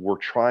coaches, we're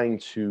trying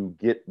to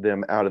get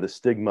them out of the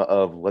stigma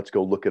of, let's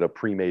go look at a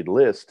pre-made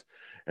list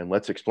and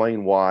let's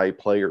explain why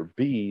player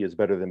B is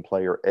better than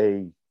player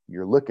A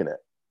you're looking at.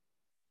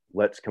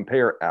 Let's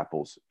compare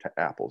apples to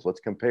apples.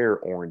 Let's compare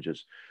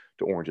oranges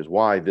to oranges,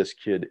 why this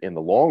kid in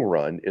the long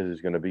run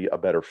is going to be a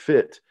better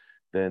fit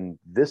than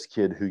this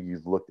kid who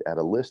you've looked at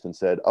a list and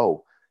said,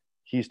 oh,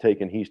 he's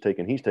taken.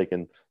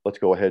 Let's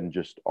go ahead and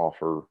just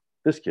offer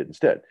this kid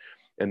instead.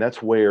 And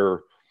that's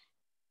where,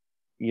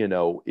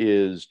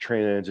 is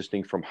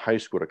transitioning from high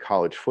school to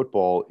college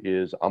football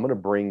is I'm going to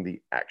bring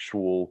the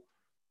actual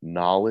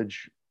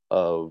knowledge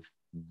of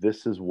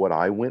this is what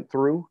I went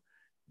through.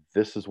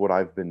 This is what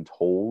I've been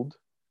told.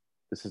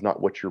 This is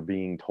not what you're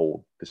being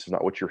told. This is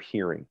not what you're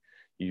hearing.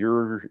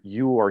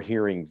 You are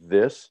hearing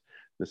this.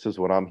 This is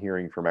what I'm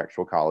hearing from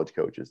actual college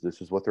coaches.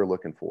 This is what they're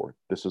looking for.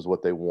 This is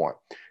what they want.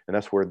 And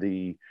that's where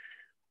the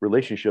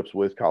relationships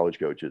with college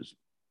coaches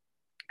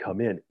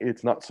come in.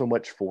 It's not so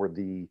much for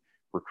the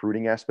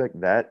recruiting aspect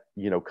that,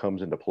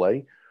 comes into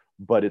play,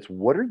 but it's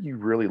what are you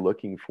really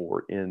looking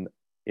for in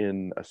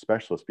a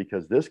specialist?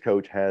 Because this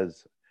coach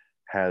has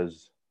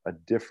a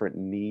different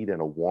need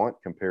and a want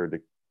compared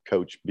to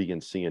coach B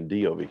and C and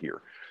D over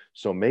here.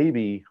 So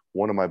maybe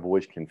one of my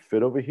boys can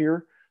fit over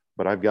here,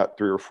 but I've got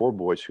 3 or 4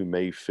 boys who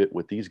may fit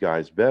with these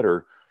guys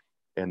better.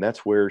 And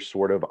that's where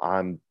sort of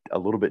I'm a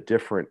little bit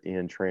different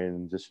in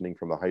transitioning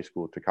from the high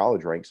school to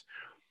college ranks,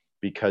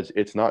 because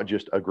it's not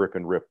just a grip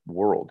and rip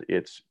world.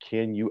 It's,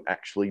 can you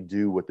actually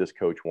do what this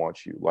coach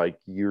wants you? Like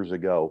years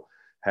ago,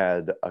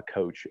 had a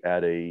coach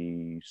at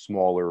a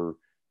smaller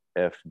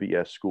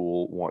FBS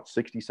school want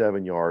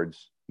 67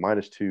 yards,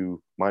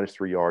 -2,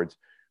 -3 yards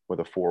with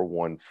a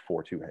 4.1,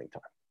 4.2 hang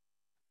time.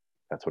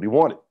 That's what he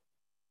wanted.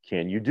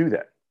 Can you do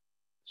that?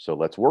 So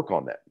let's work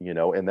on that,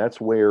 and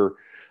that's where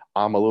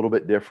I'm a little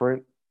bit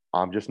different.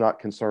 I'm just not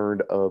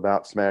concerned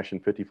about smashing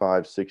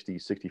 55, 60,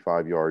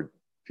 65-yard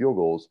field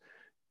goals.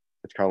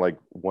 It's kind of like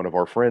one of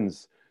our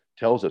friends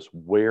tells us,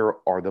 where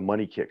are the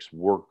money kicks?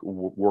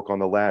 Work on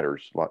the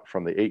ladders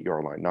from the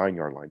 8-yard line,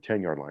 9-yard line,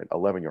 10-yard line,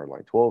 11-yard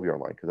line, 12-yard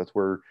line, because that's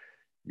where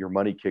your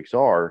money kicks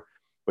are,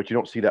 but you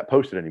don't see that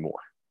posted anymore.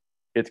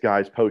 It's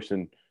guys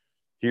posting,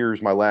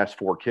 here's my last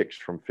 4 kicks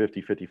from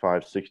 50,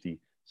 55, 60,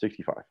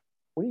 65.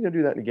 When are you going to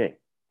do that in a game?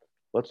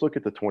 Let's look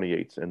at the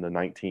 28s and the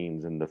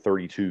 19s and the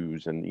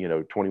 32s and,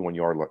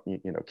 21-yard,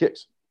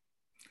 kicks.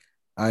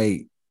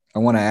 I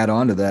want to add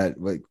on to that.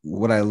 Like,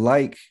 what I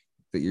like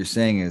that you're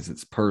saying is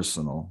it's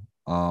personal.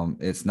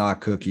 It's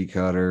not cookie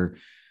cutter.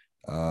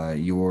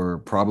 You're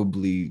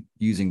probably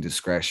using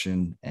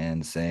discretion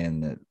and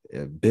saying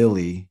that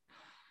Billy,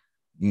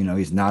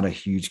 he's not a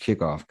huge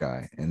kickoff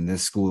guy. And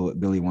this school that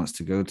Billy wants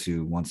to go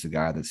to wants a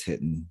guy that's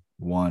hitting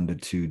 1 to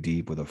 2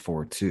 deep with a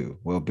 4.2.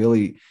 Well,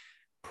 Billy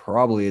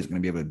probably is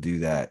going to be able to do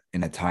that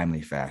in a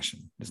timely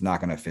fashion. It's not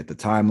going to fit the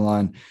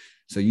timeline.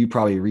 So you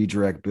probably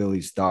redirect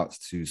Billy's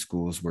thoughts to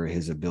schools where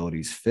his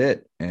abilities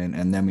fit.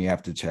 And then we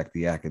have to check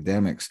the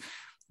academics.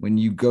 When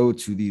you go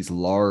to these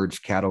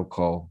large cattle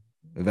call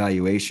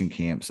evaluation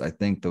camps, I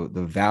think the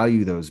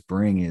value those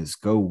bring is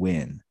go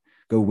win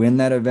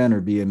that event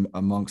or be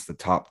amongst the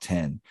top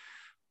 10.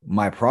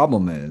 My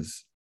problem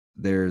is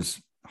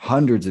there's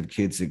hundreds of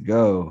kids that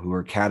go who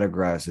are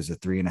categorized as a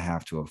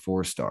 3.5 to a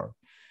 4-star.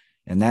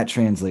 And that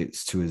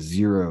translates to a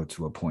 0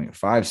 to a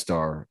 0.5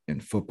 star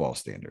in football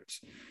standards.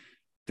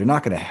 They're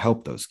not going to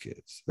help those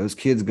kids. Those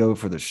kids go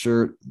for the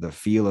shirt, the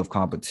feel of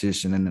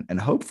competition,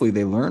 and hopefully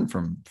they learn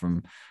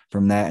from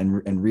that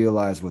and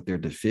realize what their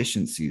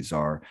deficiencies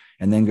are,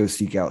 and then go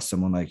seek out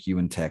someone like you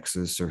in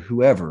Texas or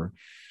whoever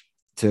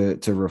to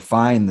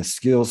refine the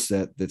skill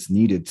set that's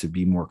needed to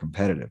be more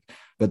competitive.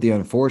 But the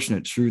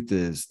unfortunate truth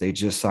is they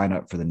just sign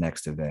up for the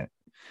next event,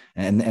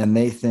 and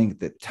they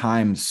think that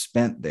time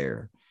spent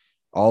there,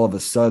 all of a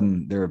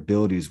sudden their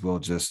abilities will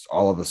just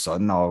all of a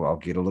sudden I'll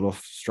get a little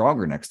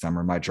stronger next time,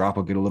 or my drop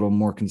will get a little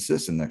more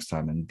consistent next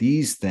time. And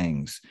these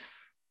things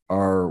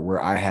are where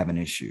I have an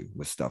issue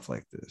with stuff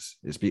like this.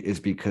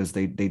 Is because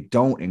they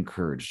don't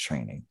encourage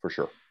training. For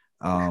sure.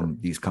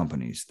 These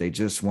companies, they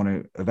just want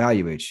to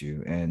evaluate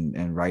you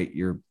and write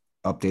your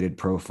updated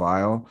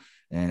profile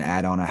and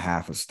add on a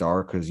 0.5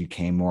 star because you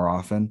came more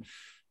often.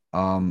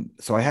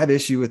 So I have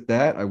issue with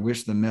that. I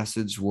wish the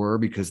message were,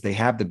 because they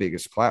have the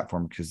biggest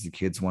platform, because the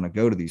kids want to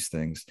go to these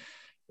things,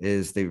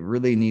 is they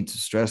really need to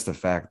stress the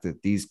fact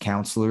that these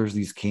counselors,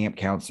 these camp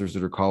counselors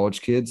that are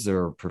college kids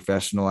or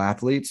professional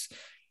athletes,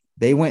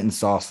 they went and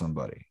saw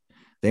somebody.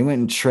 They went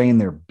and trained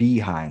their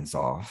behinds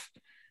off,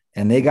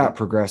 and they got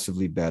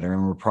progressively better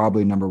and were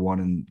probably number 1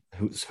 in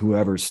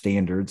whoever's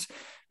standards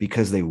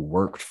because they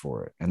worked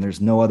for it. And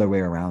there's no other way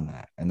around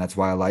that. And that's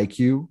why I like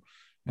you.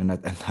 And I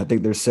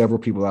think there's several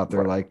people out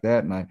there like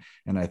that.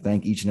 And I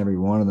thank each and every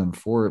one of them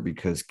for it,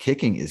 because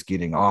kicking is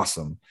getting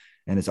awesome.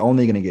 And it's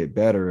only going to get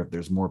better if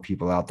there's more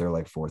people out there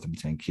like 4th and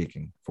 10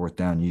 kicking, 4th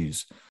down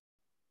use.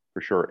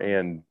 For sure.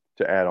 And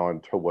to add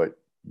on to what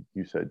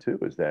you said too,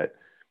 is that,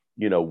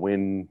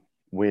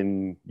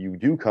 when you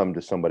do come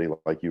to somebody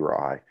like you or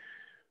I,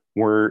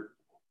 we're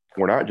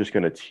not just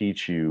going to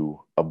teach you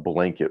a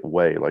blanket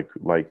way.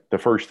 Like the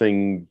first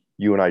thing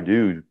you and I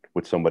do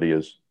with somebody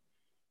is,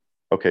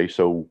 okay,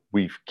 so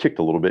we've kicked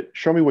a little bit.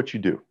 Show me what you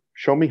do.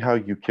 Show me how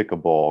you kick a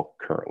ball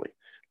currently.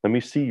 Let me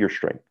see your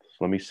strengths.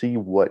 Let me see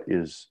what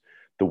is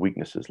the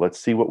weaknesses. Let's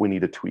see what we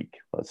need to tweak.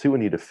 Let's see what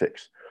we need to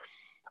fix.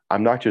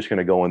 I'm not just going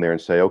to go in there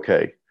and say,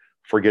 okay,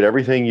 forget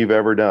everything you've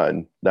ever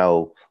done.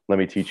 Now let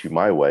me teach you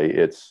my way.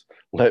 It's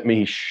let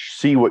me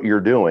see what you're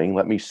doing.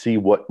 Let me see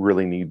what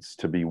really needs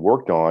to be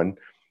worked on.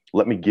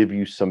 Let me give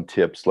you some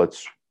tips.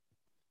 Let's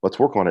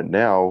work on it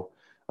now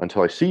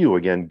until I see you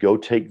again. Go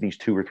take these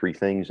 2 or 3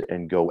 things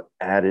and go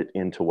add it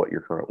into what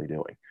you're currently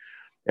doing.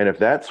 And if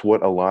that's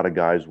what a lot of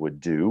guys would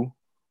do,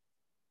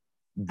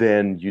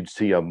 then you'd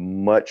see a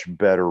much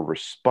better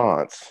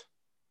response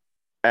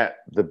at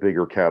the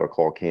bigger cattle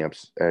call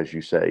camps, as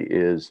you say,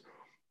 is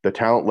the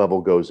talent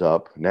level goes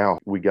up. Now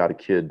we got a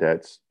kid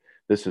this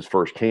is his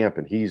first camp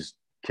and he's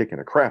kicking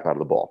the crap out of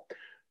the ball.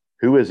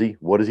 Who is he?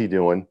 What is he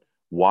doing?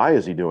 Why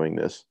is he doing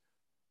this?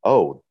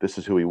 Oh, this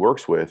is who he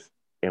works with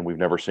and we've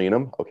never seen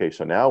him. Okay,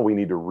 so now we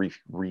need to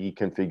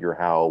reconfigure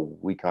how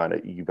we kind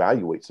of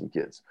evaluate some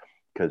kids,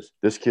 because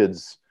this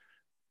kid's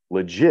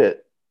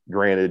legit.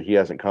 Granted, he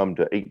hasn't come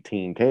to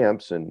 18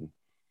 camps and,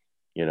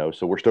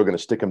 so we're still going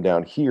to stick him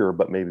down here,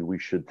 but maybe we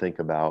should think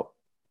about,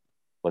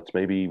 let's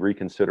maybe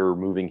reconsider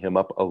moving him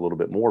up a little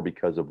bit more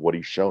because of what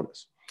he's shown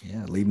us.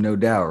 Yeah, leave no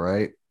doubt,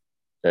 right?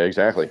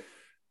 Exactly.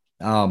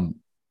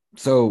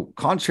 So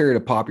contrary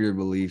to popular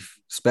belief,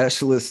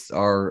 specialists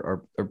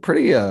are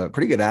pretty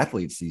good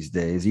athletes these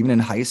days. Even in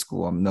high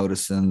school, I'm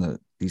noticing that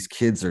these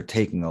kids are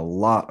taking a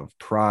lot of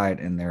pride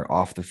in their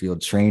off the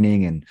field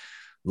training and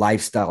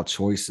lifestyle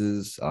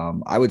choices.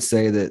 I would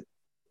say that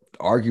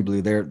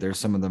arguably they're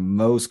some of the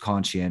most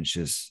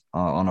conscientious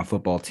on a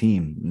football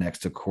team, next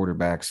to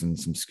quarterbacks and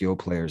some skill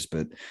players.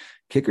 But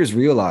kickers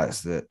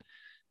realize that,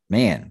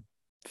 man,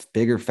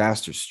 bigger,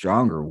 faster,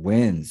 stronger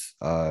wins.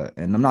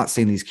 And I'm not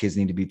saying these kids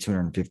need to be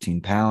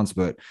 215 pounds,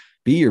 but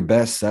be your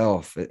best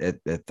self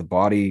at the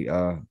body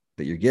that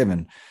you're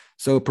given.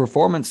 So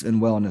performance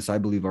and wellness, I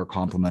believe, are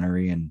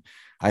complementary. And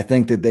I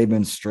think that they've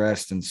been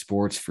stressed in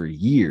sports for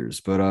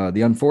years. But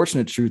the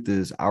unfortunate truth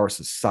is our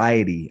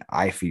society,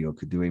 I feel,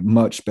 could do a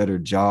much better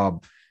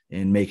job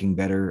in making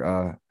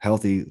better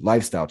healthy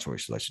lifestyle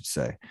choices, I should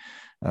say.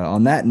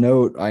 On that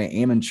note, I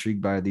am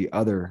intrigued by the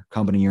other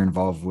company you're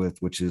involved with,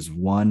 which is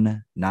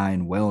 19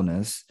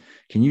 Wellness.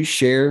 Can you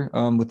share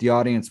with the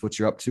audience what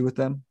you're up to with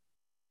them?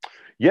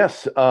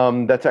 Yes,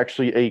 that's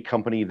actually a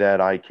company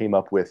that I came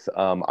up with.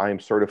 I am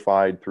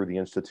certified through the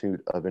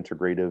Institute of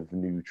Integrative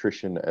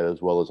Nutrition,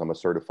 as well as I'm a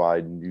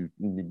certified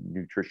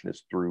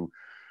nutritionist through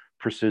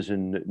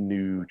Precision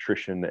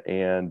Nutrition.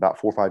 And about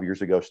 4 or 5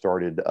 years ago,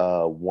 started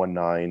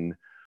 19.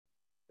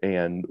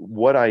 And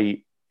what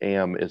I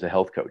am is a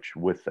health coach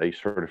with a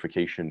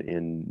certification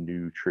in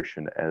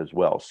nutrition as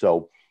well.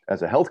 So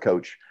as a health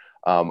coach,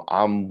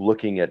 I'm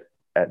looking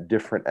at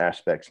different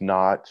aspects,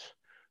 not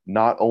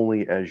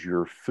only as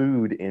your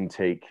food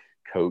intake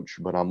coach,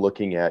 but I'm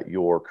looking at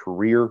your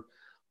career,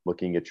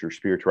 looking at your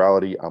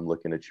spirituality. I'm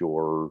looking at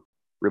your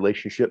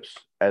relationships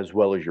as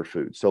well as your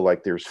food. So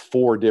like there's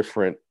 4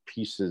 different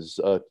pieces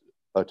to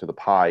the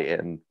pie.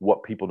 And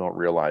what people don't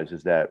realize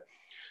is that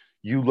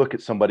you look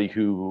at somebody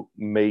who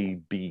may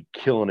be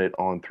killing it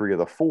on 3 of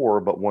the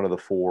 4, but 1 of the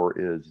 4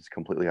 is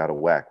completely out of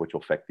whack, which will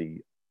affect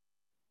the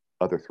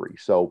other 3.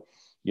 So,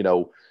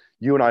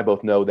 you and I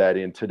both know that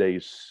in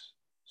today's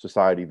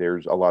society,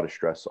 there's a lot of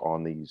stress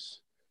on these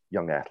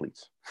young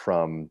athletes,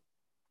 from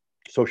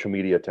social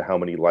media to how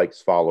many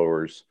likes,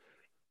 followers,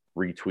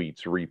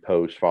 retweets,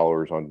 reposts,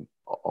 followers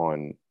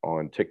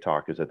on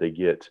TikTok, is that they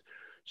get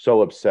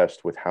so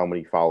obsessed with how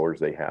many followers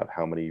they have,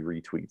 how many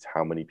retweets,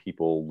 how many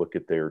people look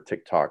at their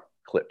TikTok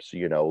clips.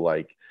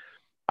 Like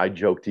I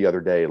joked the other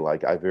day,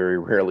 like I very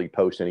rarely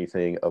post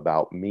anything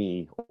about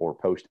me or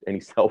post any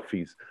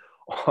selfies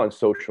on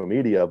social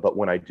media, but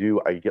when I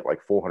do, I get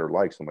like 400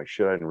 likes. I'm like,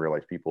 shit, I didn't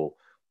realize people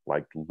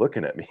like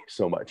looking at me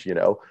so much,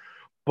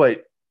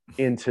 but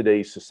in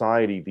today's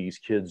society, these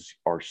kids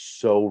are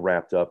so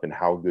wrapped up in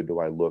how good do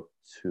I look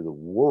to the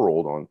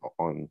world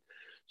on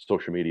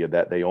social media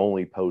that they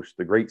only post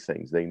the great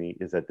things. They need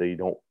is that they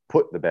don't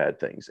put the bad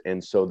things.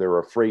 And so they're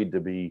afraid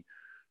to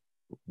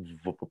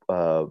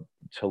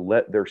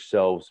let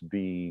themselves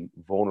be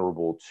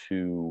vulnerable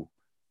to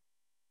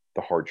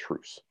the hard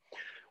truths.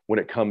 When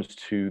it comes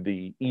to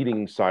the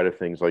eating side of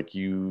things, like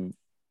you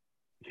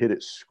hit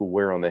it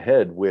square on the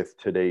head with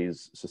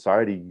today's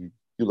society. You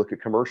look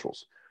at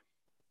commercials,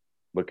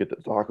 look at the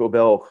Taco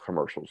Bell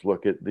commercials,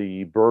 look at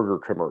the burger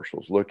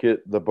commercials, look at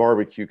the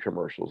barbecue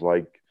commercials.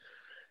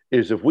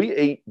 If we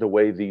ate the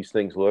way these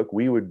things look,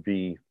 we would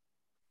be,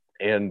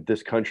 and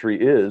this country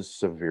is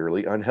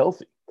severely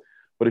unhealthy.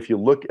 But if you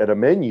look at a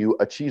menu,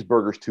 a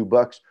cheeseburger's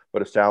 $2,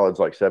 but a salad's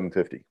like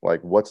 $7.50.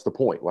 Like, what's the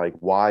point? Like,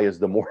 why is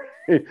the more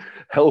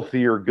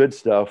healthier, good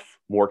stuff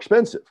more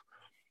expensive?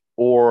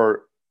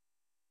 Or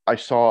I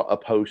saw a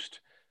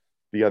post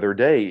the other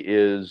day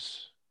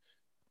is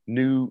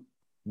new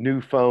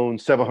phone,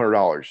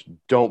 $700.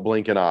 Don't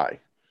blink an eye.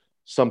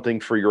 Something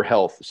for your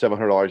health,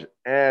 $700.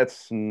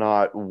 It's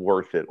not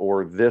worth it.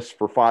 Or this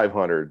for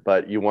 $500,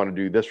 but you want to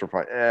do this for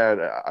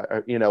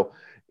 $500.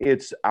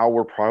 It's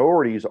our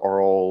priorities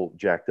are all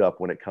jacked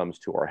up when it comes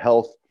to our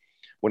health.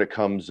 When it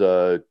comes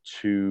to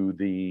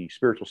the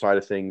spiritual side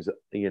of things,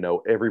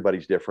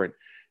 everybody's different.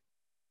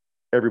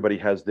 everybody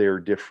has their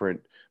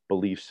different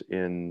beliefs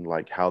in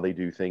like how they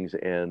do things,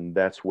 and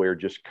that's where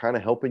just kind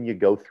of helping you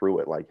go through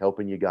it, like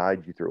helping you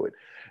guide you through it.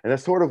 And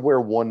that's sort of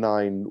where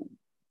 1-9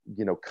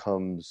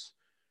 comes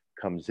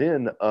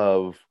in,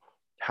 of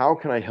how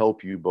can I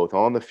help you both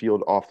on the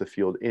field, off the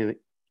field, in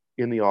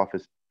the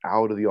office,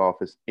 out of the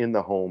office, in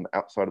the home,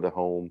 outside of the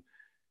home,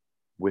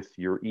 with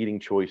your eating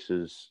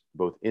choices,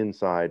 both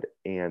inside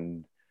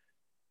and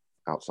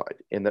outside.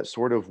 And that's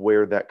sort of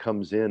where that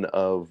comes in,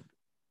 of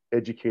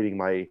educating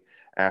my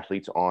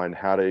athletes on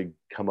how to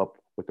come up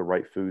with the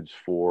right foods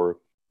for,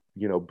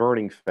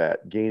 burning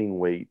fat, gaining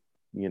weight,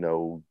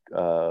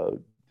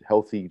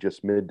 healthy,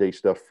 just midday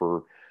stuff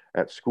for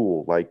at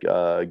school, like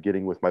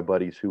getting with my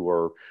buddies who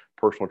are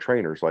personal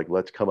trainers, like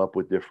let's come up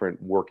with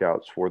different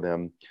workouts for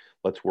them.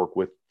 Let's work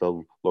with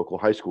the local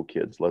high school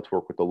kids. Let's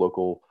work with the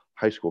local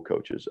high school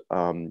coaches,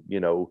 with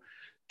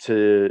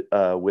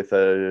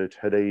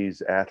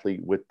today's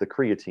athlete, with the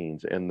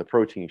creatines and the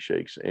protein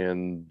shakes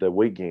and the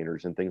weight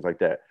gainers and things like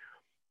that.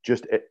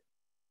 Just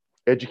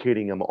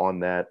educating them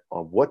on that,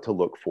 on what to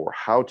look for,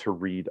 how to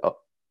read up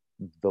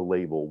the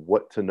label,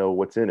 what to know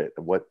what's in it,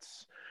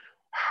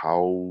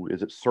 how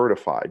is it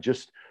certified.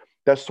 Just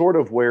that's sort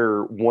of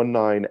where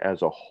 1-9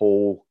 as a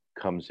whole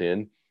comes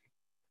in.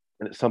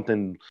 And it's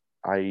something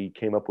I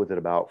came up with it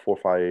about 4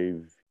 or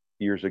 5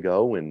 years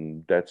ago.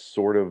 And that's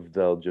sort of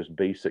the just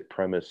basic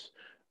premise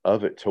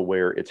of it, to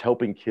where it's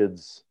helping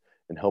kids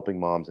and helping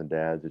moms and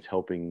dads. It's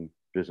helping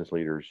business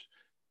leaders,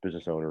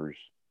 business owners,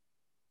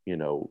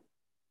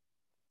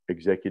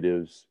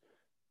 executives,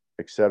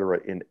 etc.,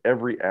 in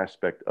every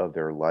aspect of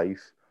their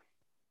life,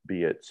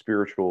 be it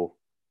spiritual,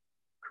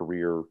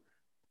 career,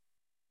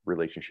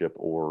 relationship,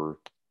 or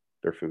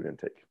their food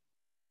intake.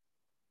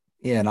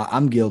 Yeah, and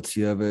I'm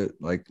guilty of it.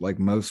 Like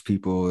most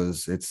people,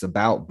 it's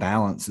about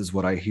balance, is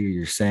what I hear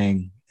you're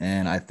saying.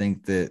 And I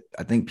think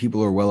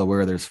people are well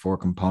aware there's 4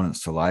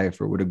 components to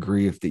life, or would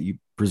agree if that you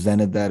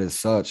presented that as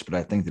such. But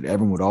I think that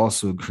everyone would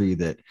also agree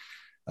that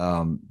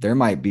there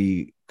might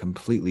be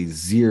completely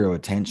zero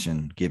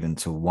attention given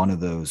to one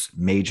of those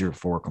major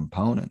 4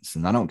 components.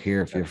 And I don't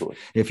care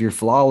if you're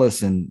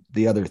flawless in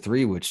the other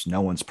 3, which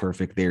no one's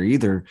perfect there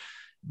either.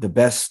 The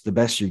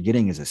best you're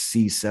getting is a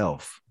C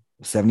self,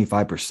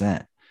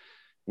 75%.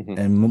 Mm-hmm.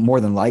 And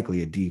more than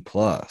likely a D+,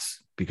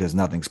 because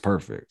nothing's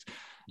perfect.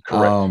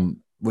 Correct.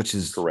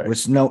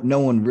 Which no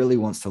one really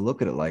wants to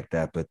look at it like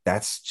that, but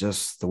that's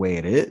just the way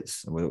it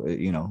is.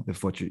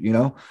 If what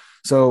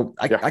so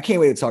I can't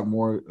wait to talk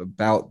more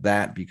about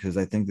that, because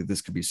I think that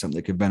this could be something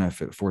that could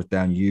benefit 4th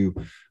Down U.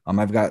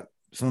 I've got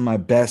some of my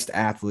best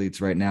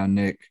athletes right now,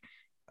 Nick,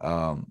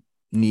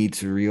 need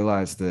to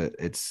realize that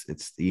it's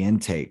the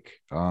intake.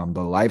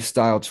 The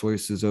lifestyle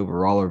choices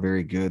overall are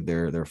very good.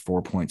 They're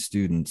 4-point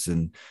students,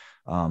 and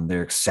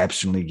they're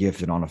exceptionally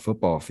gifted on a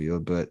football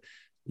field, but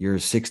you're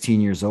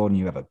 16 years old and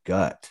you have a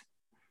gut.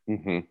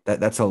 Mm-hmm.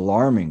 That's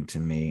alarming to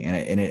me.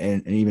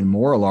 And even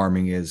more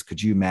alarming is,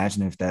 could you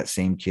imagine if that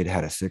same kid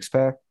had a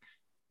 6-pack?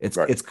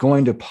 It's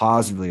going to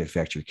positively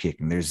affect your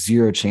kicking. There's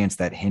zero chance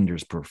that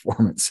hinders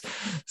performance.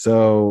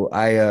 So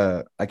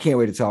I can't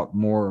wait to talk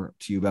more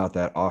to you about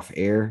that off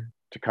air.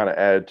 To kind of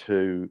add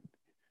to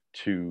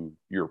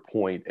your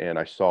point, and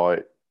I saw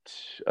it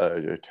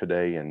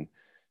today, and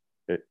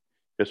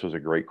this was a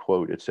great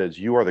quote. It says,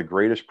 "You are the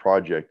greatest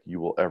project you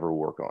will ever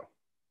work on.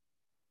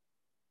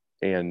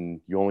 And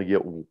you only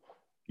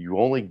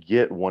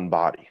get one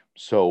body.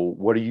 So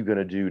what are you going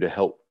to do to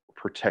help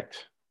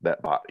protect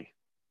that body?"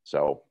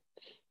 So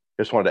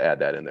just wanted to add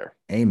that in there.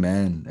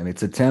 Amen. And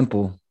it's a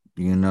temple,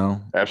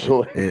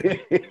 Absolutely.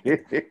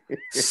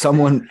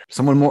 Someone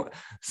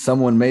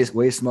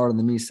way smarter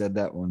than me said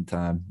that one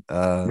time.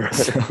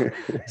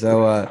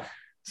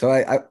 So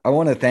I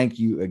want to thank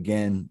you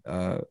again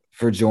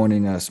for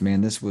joining us,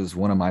 man. This was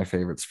one of my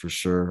favorites for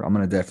sure. I'm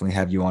going to definitely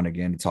have you on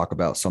again to talk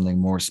about something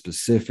more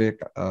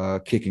specific,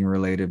 kicking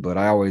related. But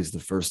the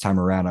first time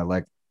around, I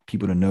like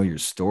people to know your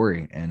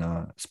story, and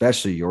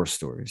especially your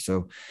story.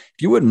 So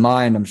if you wouldn't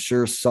mind, I'm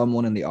sure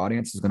someone in the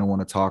audience is going to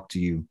want to talk to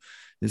you.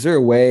 Is there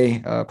a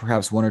way,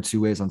 perhaps 1 or 2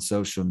 ways on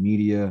social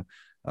media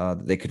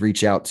that they could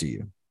reach out to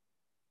you?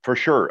 For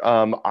sure.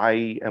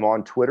 I am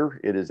on Twitter.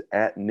 It is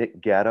at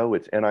Nick Gatto.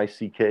 It's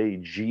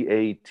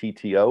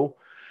NickGatto.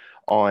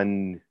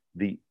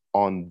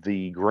 On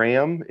the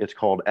gram, it's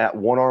called at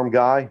One Arm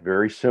Guy.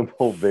 Very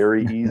simple,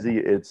 very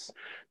easy. That's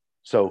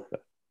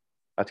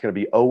going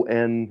to be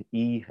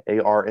ONEARMGUY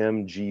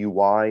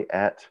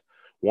at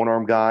One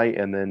Arm Guy.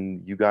 And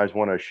then you guys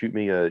want to shoot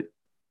me a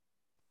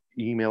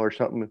email or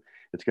something,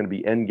 it's going to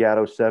be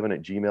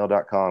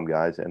ngatto7@gmail.com,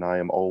 guys. And I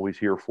am always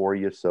here for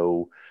you.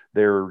 So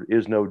there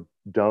is no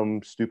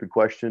dumb, stupid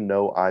question.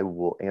 No, I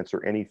will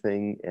answer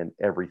anything and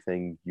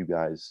everything you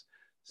guys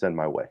send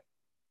my way.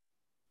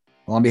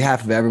 Well, on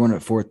behalf of everyone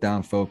at 4th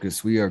Down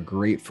Focus, we are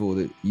grateful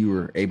that you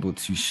were able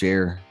to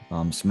share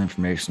some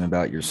information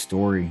about your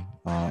story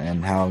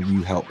and how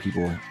you help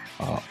people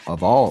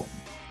of all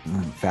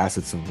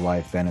facets of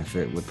life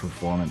benefit with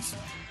performance.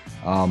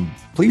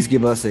 Please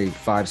give us a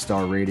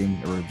 5-star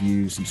rating, a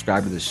review,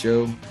 subscribe to the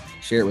show,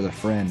 share it with a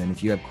friend. And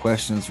if you have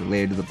questions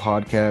related to the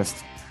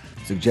podcast,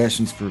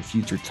 suggestions for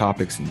future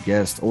topics and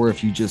guests, or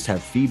if you just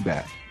have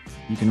feedback,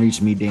 you can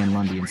reach me, Dan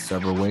Lundy, in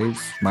several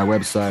ways. My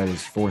website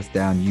is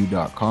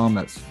fourthdownu.com.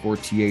 That's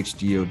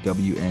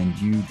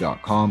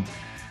 4thdownu.com.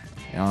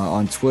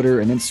 On Twitter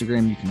and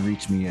Instagram, you can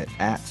reach me at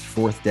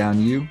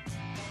 @fourthdownu.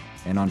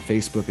 And on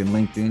Facebook and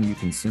LinkedIn, you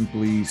can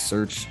simply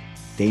search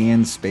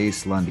Dan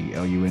Space Lundy,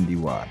 Lundy.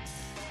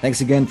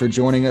 Thanks again for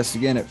joining us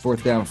again at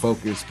Fourth Down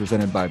Focus,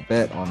 presented by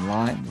Bet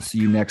Online. We'll see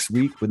you next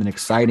week with an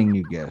exciting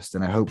new guest.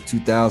 And I hope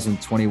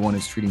 2021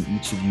 is treating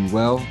each of you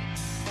well.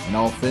 In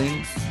all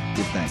things,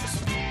 give thanks.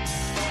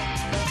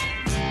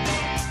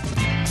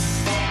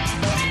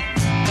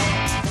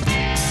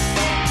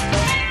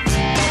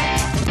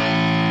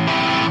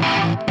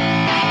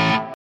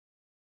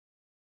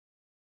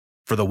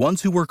 For the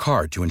ones who work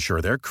hard to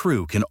ensure their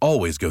crew can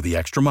always go the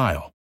extra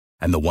mile,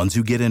 and the ones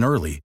who get in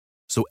early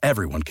so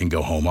everyone can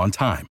go home on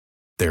time,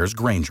 there's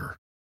Grainger,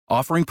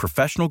 offering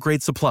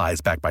professional-grade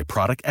supplies backed by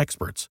product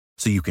experts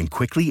so you can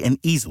quickly and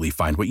easily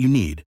find what you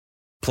need.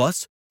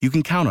 Plus, you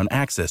can count on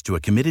access to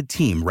a committed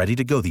team ready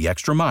to go the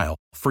extra mile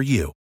for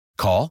you.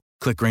 Call,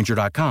 click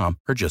Grainger.com,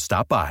 or just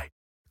stop by.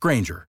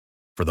 Grainger,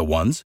 for the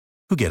ones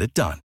who get it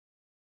done.